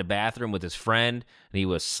was caught in a bathroom with his friend and he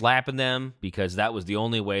was slapping them because that was the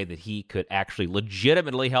only way that he could actually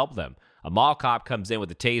legitimately help them. A mall cop comes in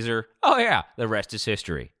with a taser. Oh, yeah, the rest is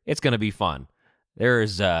history. It's going to be fun.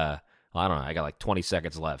 There's, I don't know, I got like 20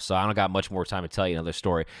 seconds left, so I don't got much more time to tell you another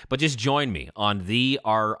story. But just join me on The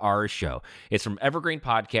RR Show. It's from Evergreen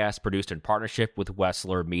Podcast, produced in partnership with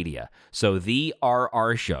Wessler Media. So The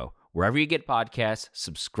RR Show, wherever you get podcasts,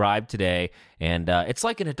 subscribe today. And it's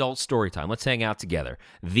like an adult story time. Let's hang out together.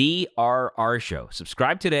 The RR Show.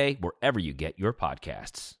 Subscribe today wherever you get your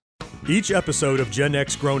podcasts. Each episode of Gen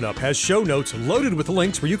X Grown Up has show notes loaded with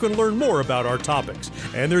links where you can learn more about our topics.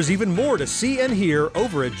 And there's even more to see and hear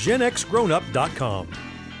over at genxgrownup.com.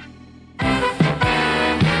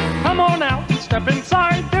 Come on out, step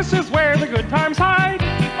inside. This is where the good times hide.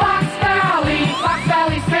 Fox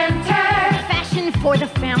Valley Center. Fashion for the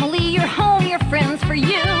family, your home, your friends for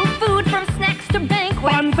you. Food from snacks to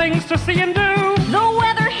banquets. Fun things to see and do. The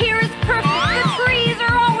weather here is perfect. The trees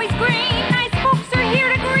are always green. Nice folks are here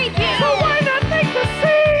to greet you. So why not make the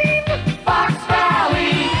scene? Fox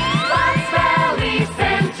Valley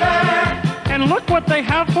Center. And look what they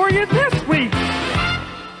have for you this week.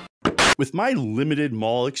 With my limited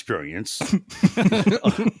mall experience,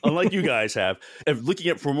 unlike you guys have, and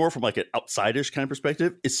looking at for more from like an outsidish kind of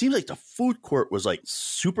perspective, it seems like the food court was like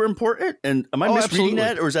super important. And am I misreading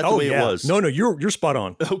that, or is that the way it was? No, you're spot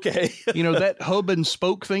on. Okay. That hub and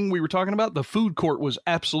spoke thing we were talking about, the food court was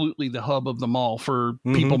absolutely the hub of the mall for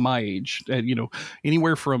people my age.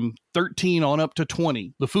 Anywhere from 13 on up to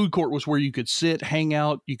 20. The food court was where you could sit, hang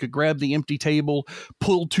out, you could grab the empty table,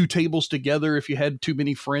 pull two tables together if you had too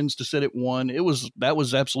many friends to sit at one. That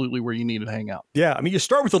was absolutely where you needed to hang out. Yeah, I mean, you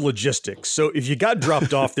start with the logistics. So if you got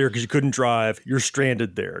dropped off there because you couldn't drive, you're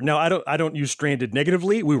stranded there. Now, I don't use stranded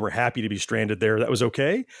negatively. We were happy to be stranded there. That was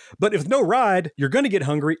okay. But if no ride, you're going to get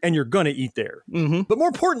hungry and you're going to eat there. But more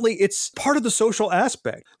importantly, it's part of the social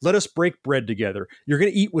aspect. Let us break bread together. You're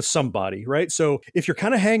going to eat with somebody, right? So if you're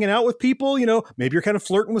kind of hanging out with people, maybe you're kind of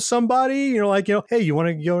flirting with somebody, hey, you want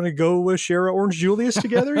to go share an Orange Julius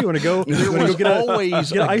together? You want to go? There was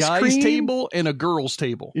always a ice guy's cream table and a girl's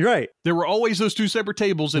table. You're right. There were always those two separate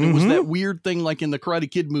tables, and it was that weird thing like in the Karate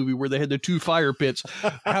Kid movie where they had the two fire pits.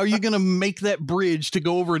 How are you going to make that bridge to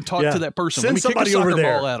go over and talk to that person? Send somebody over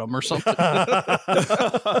there. Ball at them or something.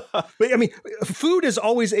 But I mean, food is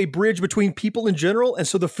always a bridge between people in general, and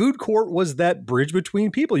so the food court was that bridge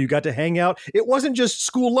between people. You got to hang out. It wasn't just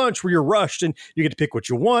school lunch where you're rushed and you get to pick what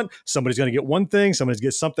you want. Somebody's going to get one thing, somebody's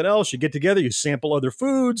going to get something else. You get together, you sample other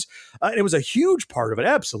foods. And it was a huge part of it.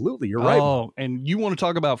 Absolutely. You're right. Oh, and you want to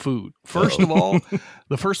talk about food. First of all,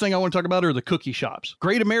 the first thing I want to talk about are the cookie shops.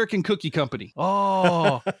 Great American Cookie Company.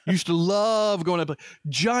 Oh, used to love going up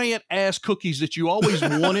giant ass cookies that you always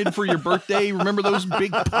wanted for your birthday. Remember those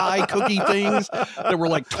big pie cookie things that were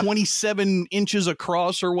like 27 inches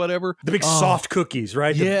across or whatever? The big soft cookies,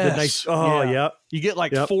 right? Yes. The nice. Oh, yeah. You get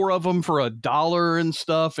like 4 of them for $1 and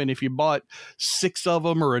stuff. And if you bought 6 of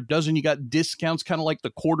them or a dozen, you got discounts, kind of like the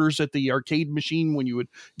quarters at the arcade machine when you would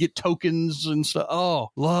get tokens and stuff. Oh,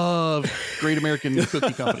 love Great American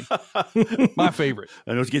Cookie Company. My favorite.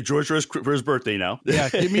 I know to get George for his birthday now. Yeah,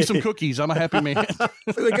 give me some cookies. I'm a happy man.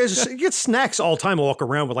 You get snacks all the time. I walk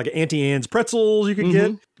around with like Auntie Anne's pretzels you could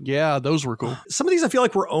get. Yeah, those were cool. Some of these I feel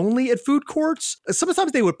like were only at food courts.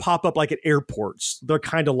 Sometimes they would pop up like at airports. They're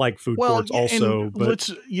kind of like food courts also. know. But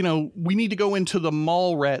we need to go into the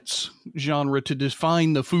Mallrats genre to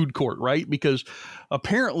define the food court, right? Because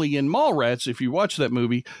apparently in Mallrats, if you watch that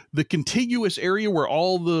movie, the contiguous area where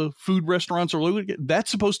all the food restaurants are located, that's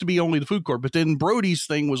supposed to be only the food court. But then Brody's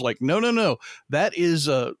thing was like, no. That is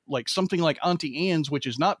like something like Auntie Anne's, which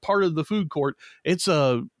is not part of the food court. It's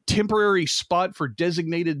a temporary spot for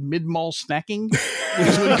designated mid-mall snacking.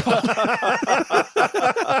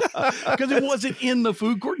 Because it wasn't in the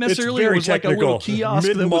food court necessarily. It was technical. Like a little kiosk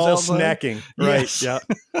mid-mall that was outside. snacking. Right. Yes. Yeah.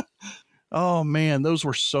 Oh man, those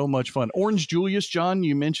were so much fun. Orange Julius, John,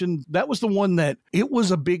 you mentioned, that was the one that it was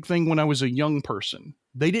a big thing when I was a young person.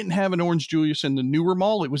 They didn't have an Orange Julius in the newer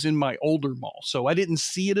mall. It was in my older mall. So I didn't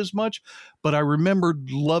see it as much, but I remembered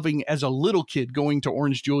loving as a little kid going to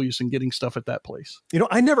Orange Julius and getting stuff at that place.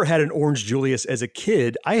 I never had an Orange Julius as a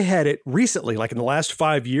kid. I had it recently, like in the last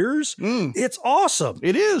 5 years. It's awesome.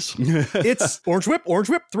 It is. It's orange whip,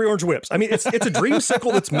 3 orange whips. I mean, it's a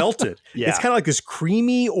dreamsicle that's melted. Yeah. It's kind of like this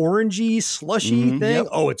creamy, orangey, slushy thing. Yep.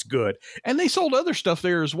 Oh, it's good. And they sold other stuff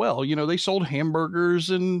there as well. They sold hamburgers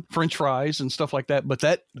and French fries and stuff like that. But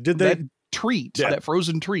that treat, that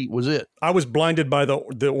frozen treat was it. I was blinded by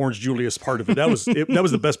the Orange Julius part of it. That was that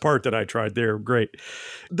was the best part that I tried there. Great.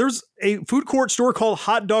 There's a food court store called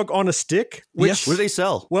Hot Dog on a Stick. What do they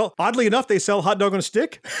sell? Well, oddly enough, they sell hot dog on a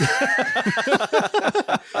stick.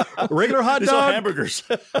 Regular hot They dog. sell hamburgers.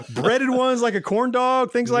 Breaded ones like a corn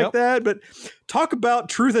dog, things like that. But talk about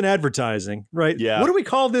truth in advertising, right? Yeah. What do we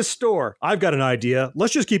call this store? I've got an idea.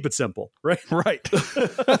 Let's just keep it simple, right? Right.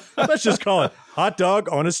 Let's just call it Hot Dog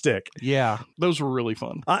on a Stick. Yeah, those were really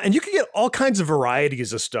fun. And you could get all kinds of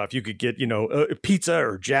varieties of stuff. You could get, pizza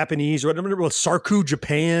or Japanese. Or whatever. Sarku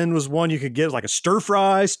Japan was one you could get, like a stir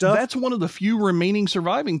fry stuff. That's one of the few remaining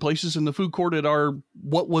surviving places in the food court at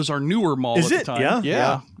what was our newer mall at the time.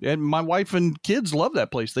 Yeah. And my wife and kids love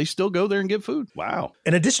that place. They still go there and get food. Wow.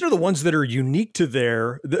 In addition to the ones that are unique to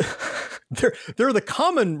there are the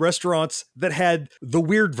common restaurants that had the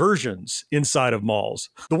weird versions inside of malls.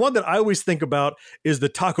 The one that I always think about is the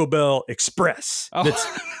Taco Bell Express. Oh. That's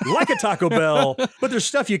like a Taco Bell, but there's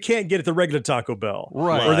stuff you can't get at the regular Taco Bell.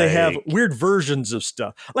 Right. Or they have weird versions of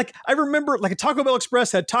stuff. Like I remember like a Taco Bell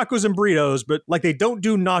Express had tacos and burritos, but like they don't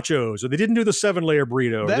do nachos, or they didn't do the 7-layer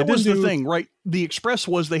burrito. That was the thing, right? The Express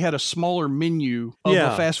they had a smaller menu of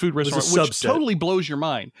a fast food restaurant, which totally blows your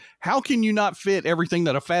mind. How can you not fit everything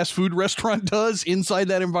that a fast food restaurant does inside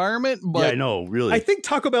that environment? But yeah, I know, really. I think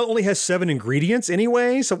Taco Bell only has 7 ingredients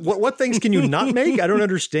anyway. So what things can you not make? I don't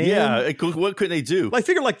understand. Yeah, what could they do? I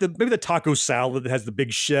figure like maybe the taco salad that has the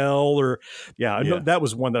big shell, or I know that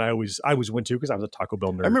was one that I always went to because I was a Taco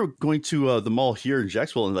Bell nerd. I remember going to the mall here in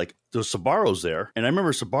Jacksonville, and like there was Sbarro's there, and I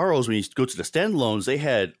remember Sbarro's when you go to the standalones, they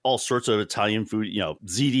had all sorts of Italian food,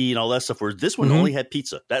 ziti and all that stuff. Where this one only had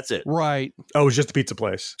pizza. That's it. Right. Oh, it was just a pizza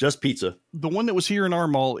place. Just pizza. The one that was here in our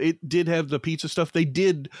mall, it did have the pizza stuff. They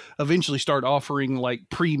did eventually start offering like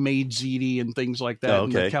pre-made ziti and things like that,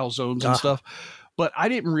 and the calzones and stuff. But I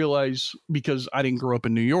didn't realize, because I didn't grow up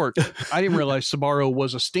in New York, I didn't realize Sbarro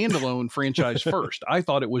was a standalone franchise first. I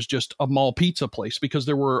thought it was just a mall pizza place because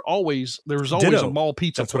there was always a mall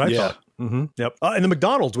pizza That's place. what I thought. Mm-hmm. Yep. And the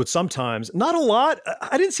McDonald's would sometimes, not a lot.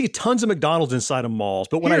 I didn't see tons of McDonald's inside of malls,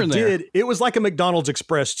 but when I did, it was like a McDonald's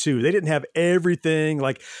Express too. They didn't have everything.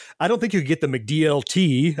 Like, I don't think you could get the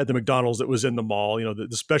McDLT at the McDonald's that was in the mall,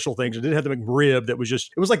 the special things. It didn't have the McRib that was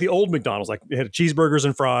it was like the old McDonald's, like it had cheeseburgers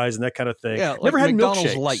and fries and that kind of thing. Yeah, never like had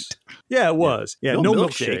McDonald's milkshakes. Light. Yeah, it was. Yeah, no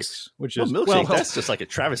milkshakes. Which is that's just like a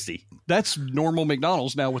travesty. That's normal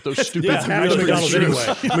McDonald's now with those stupid McDonald's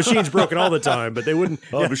anyway. Machine's broken all the time, but they wouldn't.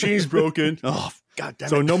 Machine's broken. Oh, God damn it.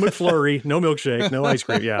 So no McFlurry, no milkshake, no ice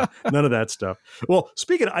cream. Yeah, none of that stuff. Well,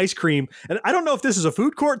 speaking of ice cream, and I don't know if this is a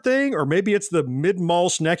food court thing or maybe it's the mid-mall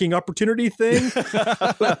snacking opportunity thing,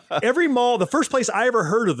 but every mall, the first place I ever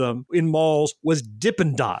heard of them in malls was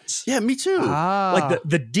Dippin' Dots. Yeah, me too. Like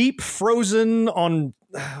the deep frozen on...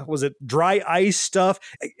 was it dry ice stuff?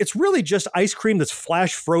 It's really just ice cream that's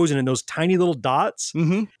flash frozen in those tiny little dots.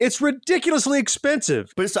 Mm-hmm. It's ridiculously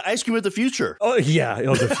expensive. But it's the ice cream of the future. Oh, yeah,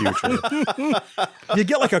 of the future. You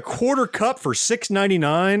get like a quarter cup for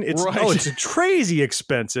 $6.99. It's crazy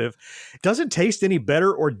expensive. Doesn't taste any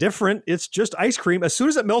better or different. It's just ice cream. As soon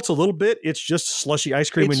as it melts a little bit, it's just slushy ice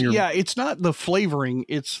cream. It's not the flavoring,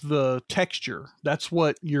 it's the texture. That's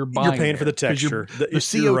what you're buying. You're paying for the texture. The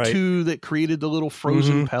CO2 that created the little frozen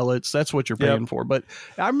frozen pellets. That's what you're paying for. But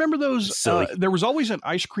I remember those. There was always an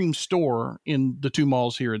ice cream store in the two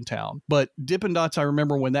malls here in town. But Dippin' Dots, I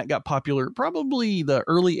remember when that got popular, probably the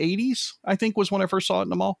early 80s, I think was when I first saw it in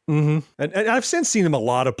the mall. Mm-hmm. And I've since seen them a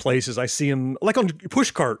lot of places. I see them like on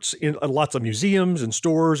push carts in lots of museums and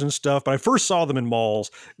stores and stuff. But I first saw them in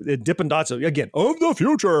malls. Dippin' Dots, again, of the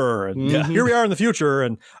future. And here we are in the future.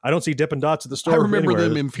 And I don't see Dippin' Dots at the store. I remember anywhere.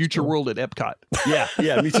 them in Future World at Epcot.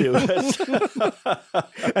 Yeah, me too.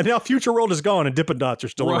 And now Future World is gone and Dippin' Dots are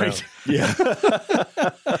still around. Yeah.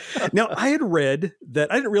 Now, I had read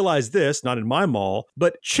that, I didn't realize this, not in my mall,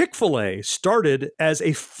 but Chick-fil-A started as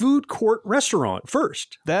a food court restaurant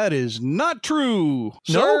first. That is not true.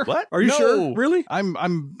 No? Sir. What? Are you sure? Really?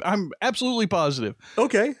 I'm absolutely positive.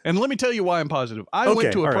 Okay. And let me tell you why I'm positive. I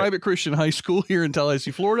went to a private Christian high school here in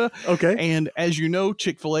Tallahassee, Florida. Okay. And as you know,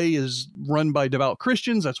 Chick-fil-A is run by devout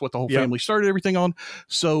Christians. That's what the whole family started everything on.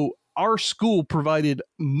 So our school provided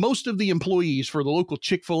most of the employees for the local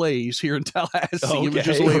Chick-fil-A's here in Tallahassee. It was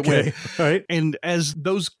just the way it went. Right. And as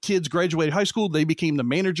those kids graduated high school, they became the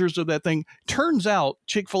managers of that thing. Turns out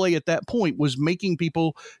Chick-fil-A at that point was making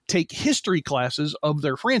people take history classes of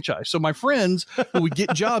their franchise. So my friends who would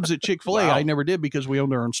get jobs at Chick-fil-A, I never did because we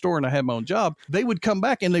owned our own store and I had my own job. They would come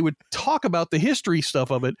back and they would talk about the history stuff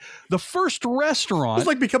of it. The first restaurant. It's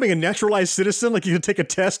like becoming a naturalized citizen, like you can take a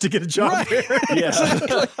test to get a job there. Yeah.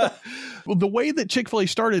 Exactly. Well, the way that Chick-fil-A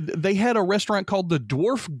started, they had a restaurant called the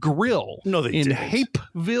Dwarf Grill in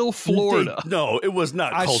Hapeville, Florida. No, it was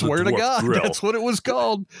not I called swear the to Dwarf God, Grill. That's what it was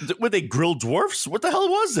called. Would they grill dwarfs? What the hell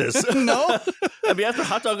was this? No. I mean, after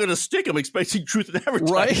hot dog on a stick, I'm expecting truth in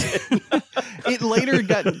advertising. Right. It later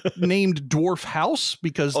got named Dwarf House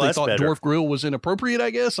because they thought better. Dwarf Grill was inappropriate,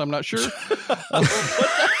 I guess. I'm not sure.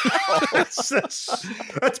 That's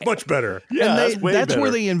much better. Yeah, and that's that's better.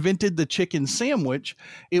 where they invented the chicken sandwich.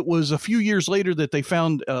 It was a few years later that they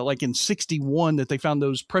found, like in 61, that they found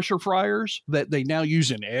those pressure fryers that they now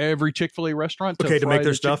use in every Chick-fil-A restaurant. To make fry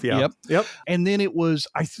their stuff. Yep. Yep. And then it was,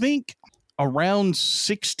 I think, around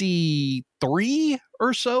 63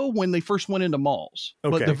 or so when they first went into malls.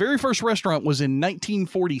 Okay. But the very first restaurant was in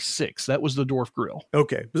 1946. That was the Dwarf Grill.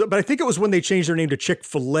 Okay. But I think it was when they changed their name to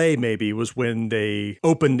Chick-fil-A, maybe, was when they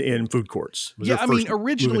opened in food courts. Yeah, I mean,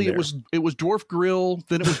 originally it was Dwarf Grill,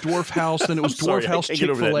 then it was Dwarf House, then it was Dwarf House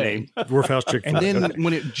Chick-fil-A. Dwarf House Chick-fil-A. And then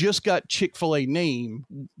when it just got Chick-fil-A name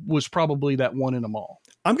was probably that one in a mall.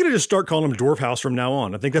 I'm going to just start calling them Dwarf House from now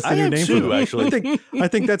on. I think that's the new name for them. Actually. I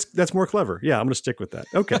think that's more clever. Yeah, I'm going to stick with that.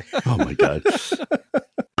 Okay. Oh my God.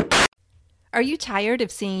 Are you tired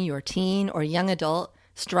of seeing your teen or young adult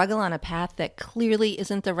struggle on a path that clearly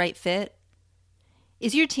isn't the right fit?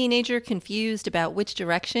 Is your teenager confused about which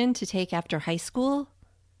direction to take after high school?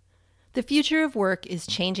 The future of work is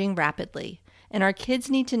changing rapidly, and our kids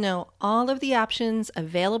need to know all of the options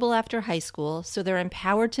available after high school so they're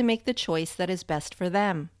empowered to make the choice that is best for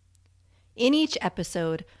them. In each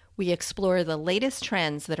episode, we explore the latest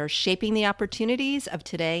trends that are shaping the opportunities of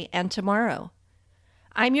today and tomorrow.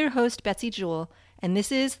 I'm your host, Betsy Jewell, and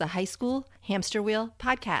this is the High School Hamster Wheel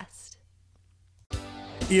Podcast.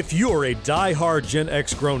 If you're a die-hard Gen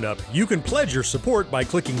X grown-up, you can pledge your support by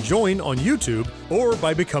clicking join on YouTube or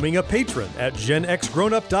by becoming a patron at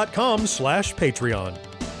genxgrownup.com/Patreon.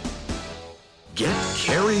 Get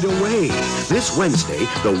carried away. This Wednesday,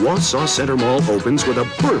 the Wausau Center Mall opens with a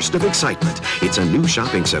burst of excitement. It's a new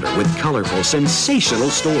shopping center with colorful, sensational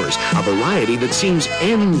stores, a variety that seems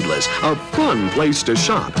endless, a fun place to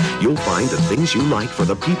shop. You'll find the things you like for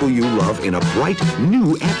the people you love in a bright,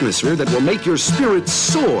 new atmosphere that will make your spirits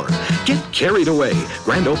soar. Get carried away.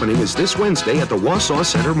 Grand opening is this Wednesday at the Wausau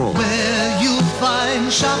Center Mall. Where you'll find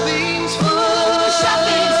shopping's fun.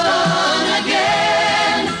 Shopping's fun again.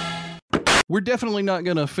 We're definitely not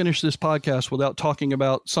going to finish this podcast without talking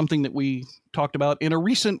about something that we talked about in a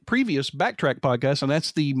recent previous Backtrack podcast, and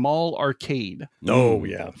that's the mall arcade. Oh,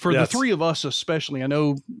 yeah. For the three of us especially, I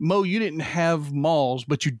know, Mo, you didn't have malls,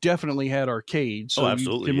 but you definitely had arcades. So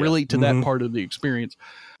absolutely, you can relate to that part of the experience.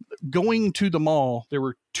 Going to the mall, there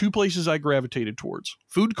were two places I gravitated towards: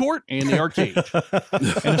 food court and the arcade.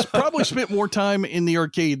 And I probably spent more time in the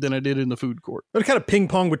arcade than I did in the food court. But kind of ping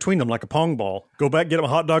pong between them like a pong ball. Go back, get them a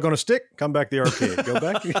hot dog on a stick, come back to the arcade. Go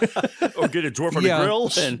back. Or get a dwarf on the grill.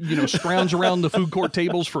 And scrounge around the food court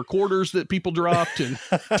tables for quarters that people dropped and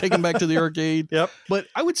take them back to the arcade. Yep. But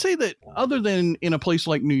I would say that other than in a place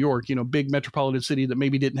like New York, big metropolitan city that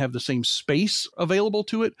maybe didn't have the same space available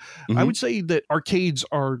to it, I would say that arcades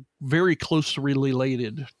are very closely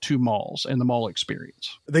related to malls and the mall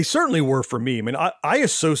experience. They certainly were for me. I mean, I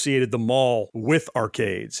associated the mall with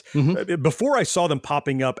arcades. Before I saw them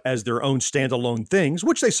popping up as their own standalone things,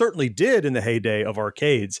 which they certainly did in the heyday of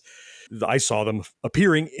arcades, I saw them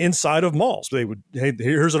appearing inside of malls. They would, hey,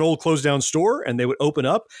 here's an old closed down store, and they would open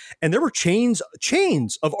up, and there were chains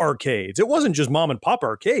of arcades. It wasn't just mom and pop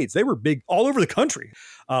arcades. They were big all over the country.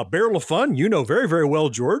 Barrel of Fun, you know very, very well,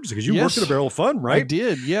 George, because you worked at a Barrel of Fun, right? I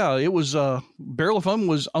did, yeah. It was, Barrel of Fun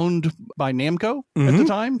was owned by Namco at the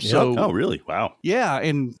time. So, oh, really? Wow. Yeah,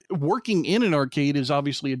 and working in an arcade is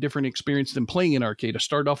obviously a different experience than playing in arcade. I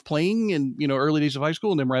started off playing in, early days of high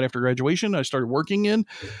school, and then right after graduation, I started working in.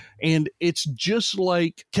 And it's just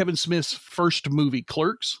like Kevin Smith's first movie,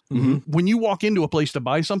 Clerks. When you walk into a place to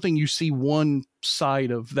buy something, you see one side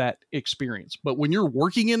of that experience. But when you're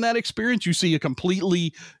working in that experience, you see a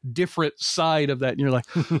completely different side of that. And you're like,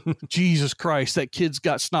 Jesus Christ, that kid's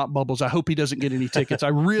got snot bubbles. I hope he doesn't get any tickets. I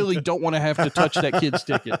really don't want to have to touch that kid's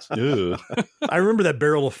tickets. I remember that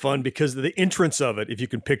Barrel of Fun because the entrance of it, if you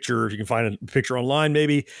can find a picture online,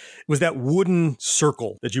 maybe, was that wooden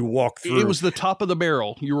circle that you walk through. It was the top of the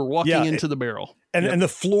barrel. You were walking into the barrel. And the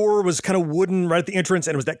floor was kind of wooden right at the entrance,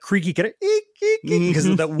 and it was that creaky kind of because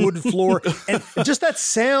of that wood floor. And just that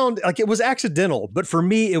sound, like it was accidental. But for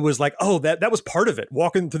me, it was like, oh, that was part of it.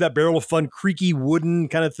 Walking through that Barrel of Fun, creaky wooden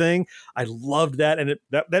kind of thing. I loved that. And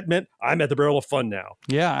that meant I'm at the Barrel of Fun now.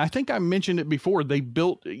 Yeah, I think I mentioned it before. They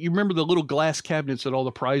built, you remember the little glass cabinets that all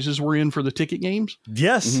the prizes were in for the ticket games?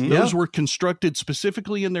 Yes. Those were constructed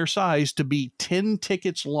specifically in their size to be 10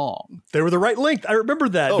 tickets long. They were the right length. I remember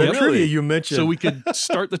that. Oh, the trivia you mentioned. So we could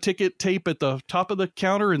start the ticket tape at the top of the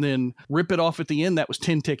counter and then rip it off at the end. That was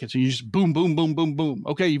 10 tickets. And you just boom, boom, boom, boom, boom.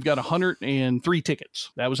 Okay, you've got 103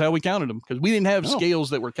 tickets. That was how we counted them because we didn't have scales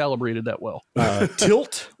that were calibrated that well.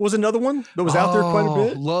 Tilt was another one that was out there quite a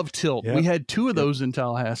bit. Love Tilt. Yeah. We had 2 of those in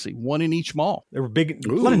Tallahassee, one in each mall. They were big,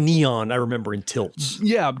 a lot of neon, I remember, in Tilts.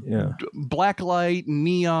 Yeah. Black light,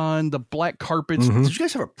 neon, the black carpets. Did you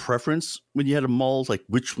guys have a preference when you had a mall? Like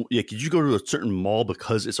could you go to a certain mall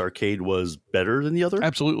because its arcade was better than the other?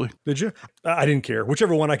 Absolutely. Did you? I didn't care.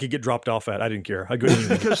 Whichever one I could get dropped off at, I didn't care. I go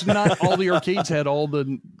because not all the arcades had all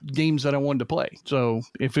the games that I wanted to play. So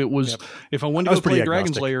if it was, if I wanted to go play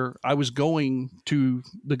Dragon's Lair, I was going to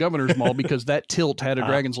the Governor's Mall because that Tilt had a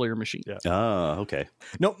Dragon's Lair machine. Okay.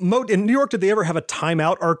 No, in New York, did they ever have a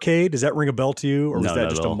Timeout arcade? Does that ring a bell to you, or was that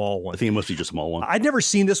just a mall one? I think it must be just a mall one. I'd never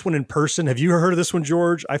seen this one in person. Have you heard of this one,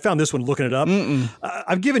 George? I found this one looking it up.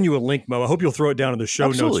 I've given you a link, Mo. I hope you'll throw it down in the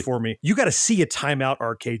show notes for me. You got to see a Timeout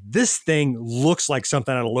arcade. This thing looks like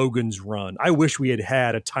something out of Logan's Run. I wish we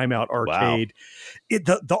had a Timeout arcade.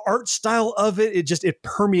 Wow. The art style of it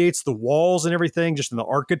permeates the walls and everything, just in the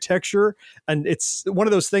architecture. And it's one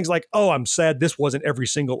of those things like, oh, I'm sad this wasn't every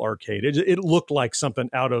single arcade. It looked like something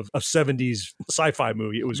out of a 70s sci-fi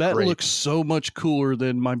movie. It was that great. Looks so much cooler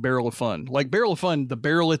than my Barrel of Fun. Like Barrel of Fun, the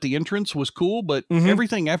barrel at the entrance was cool, but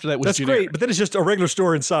everything after that was generic. Great. But then it's just a regular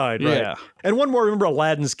store inside, right? Yeah. And one more, remember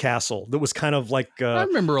Aladdin's Castle that was kind of like... I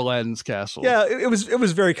remember Aladdin's Castle. Yeah, it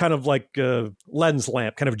was very kind of like Aladdin's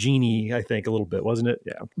Lamp, kind of genie, I think, a little bit, wasn't it?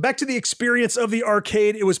 Yeah. Back to the experience of the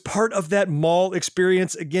arcade. It was part of that mall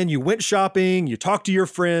experience. Again, you went shopping, you talked to your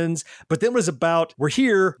friends, but then it was about, we're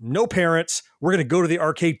here, no parents, we're going to go to the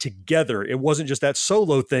arcade together. It wasn't just that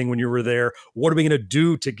solo thing when you were there. What are we going to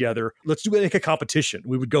do together? Let's do like a competition.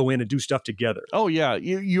 We would go in and do stuff together. Oh, yeah.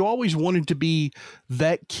 You always wanted to be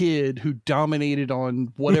that kid who dominated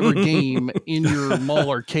on whatever game in your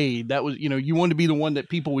mall arcade. That was, you wanted to be the one that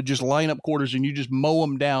people would just line up quarters and you just mow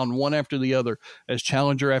them down one after the other as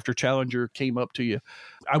challenger after challenger came up to you.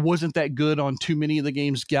 I wasn't that good on too many of the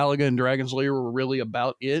games. Galaga and Dragon's Lair were really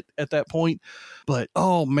about it at that point. But,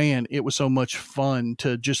 oh, man, it was so much fun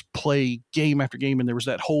to just play game after game. And there was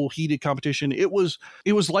that whole heated competition. It was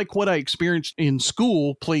like what I experienced in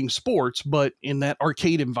school playing sports, but in that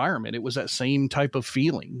arcade environment. It was that same type of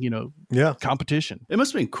feeling, competition. It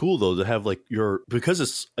must have been cool, though, to have because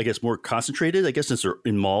it's, I guess, more concentrated, I guess, since they're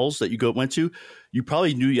in malls that you went to, you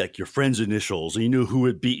probably knew like your friends' initials and you knew who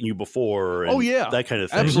had beaten you before. And that kind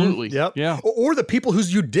of thing. Absolutely. Yep. Yeah. Or the people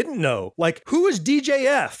you didn't know. Like, who is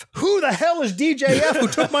DJF? Who the hell is DJF who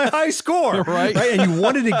took my high score? Right. And you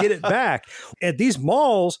wanted to get it back. At these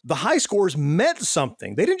malls, the high scores meant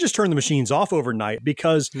something. They didn't just turn the machines off overnight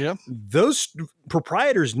because those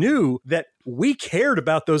proprietors knew that we cared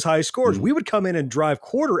about those high scores. We would come in and drive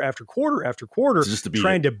quarter after quarter after quarter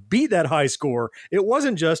trying to beat that high score. It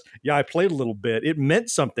wasn't just, I played a little bit. It meant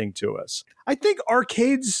something to us. I think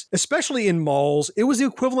arcades, especially in malls, it was the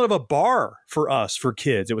equivalent of a bar for us, for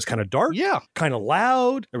kids. It was kind of dark, kind of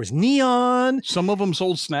loud. There was neon. Some of them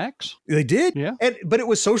sold snacks. They did, yeah. But it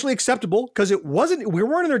was socially acceptable because we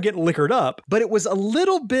weren't in there getting liquored up, but it was a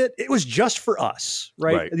little bit, it was just for us,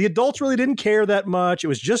 right? The adults really didn't care that much. It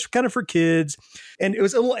was just kind of for kids. And it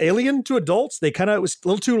was a little alien to adults. It was a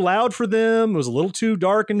little too loud for them. It was a little too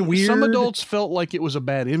dark and weird. Some adults felt like it was a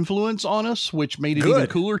bad influence on us, which made it even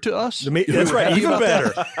cooler to us. That's right. Even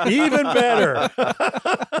better. Even better.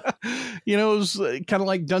 It was kind of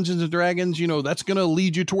like Dungeons and Dragons. That's going to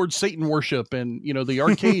lead you towards Satan worship. And, the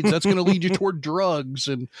arcades, that's going to lead you toward drugs.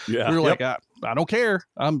 And we were like, I don't care.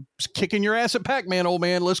 I'm kicking your ass at Pac-Man, old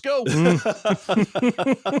man. Let's go.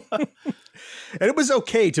 And it was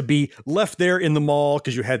okay to be left there in the mall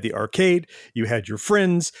because you had the arcade, you had your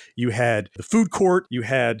friends, you had the food court, you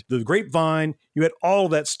had the grapevine, you had all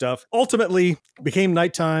that stuff. Ultimately, it became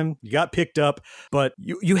nighttime, you got picked up, but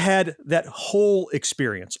you had that whole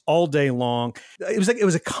experience all day long. It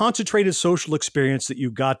was a concentrated social experience that you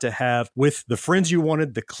got to have with the friends you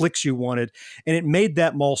wanted, the cliques you wanted, and it made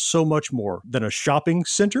that mall so much more than a shopping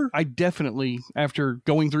center. I definitely, after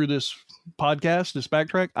going through this podcast, this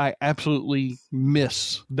backtrack, I absolutely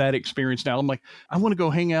miss that experience now. I'm like, I want to go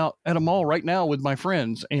hang out at a mall right now with my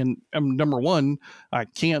friends. And number one, I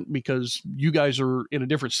can't because you guys are in a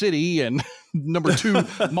different city. And number two,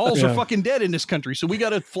 malls are fucking dead in this country. So we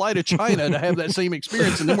got to fly to China to have that same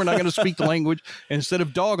experience. And then we're not going to speak the language. And instead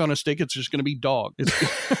of dog on a stick, it's just going to be dog.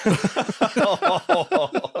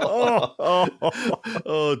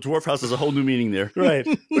 Dwarf House has a whole new meaning there. Right.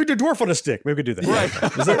 We do dwarf on a stick. Maybe we could do that. Right.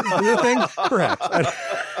 Is that a thing? Perhaps.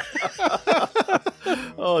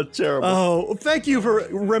 Oh, terrible. Oh, thank you for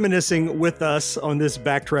reminiscing with us on this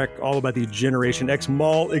backtrack all about the Generation X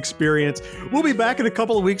mall experience. We'll be back in a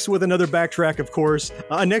couple of weeks with another backtrack, of course.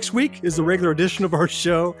 Next week is the regular edition of our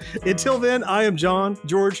show. Until then, I am John.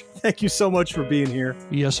 George, thank you so much for being here.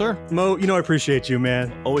 Yes, sir. Mo, I appreciate you,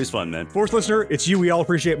 man. Always fun, man. Fourth listener, it's you we all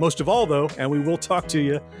appreciate most of all, though, and we will talk to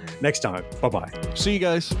you next time. Bye-bye. See you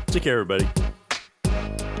guys. Take care, everybody.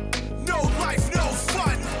 No life, no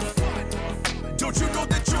fun. Don't you know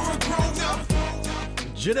that you're a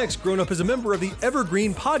grown-up? Gen X Grown Up is a member of the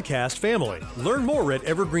Evergreen Podcast family. Learn more at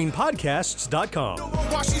evergreenpodcasts.com. No more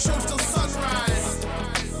watching shows till sunrise.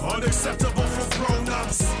 Unacceptable for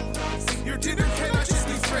grown-ups. Your dinner cannot just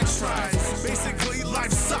be french fries. Basically,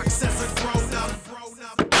 life sucks as a grown-up.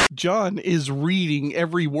 John is reading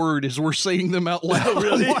every word as we're saying them out loud.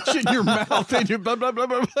 Really? Watching your mouth and your blah, blah, blah,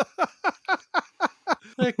 blah.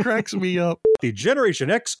 That cracks me up. The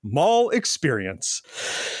Generation X Mall Experience.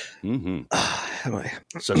 Mm-hmm.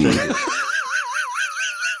 So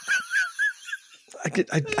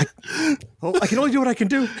I can only do what I can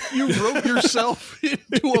do. You wrote yourself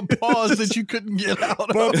into a pause that you couldn't get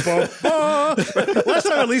out of. Last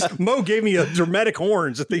time, at least, Mo gave me a dramatic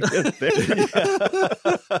horns at the end there.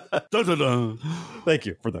 Dun, dun, dun. Thank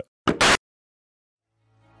you for that.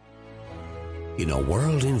 In a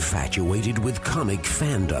world infatuated with comic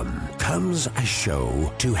fandom comes a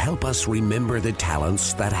show to help us remember the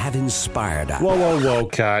talents that have inspired us. Whoa,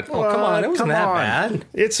 cut. Oh, come on. It wasn't that bad.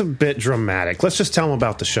 It's a bit dramatic. Let's just tell them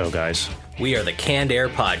about the show, guys. We are the Canned Air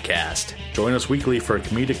Podcast. Join us weekly for a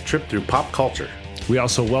comedic trip through pop culture. We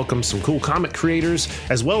also welcome some cool comic creators,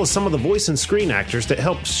 as well as some of the voice and screen actors that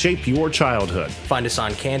helped shape your childhood. Find us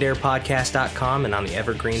on cannedairpodcast.com and on the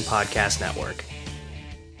Evergreen Podcast Network.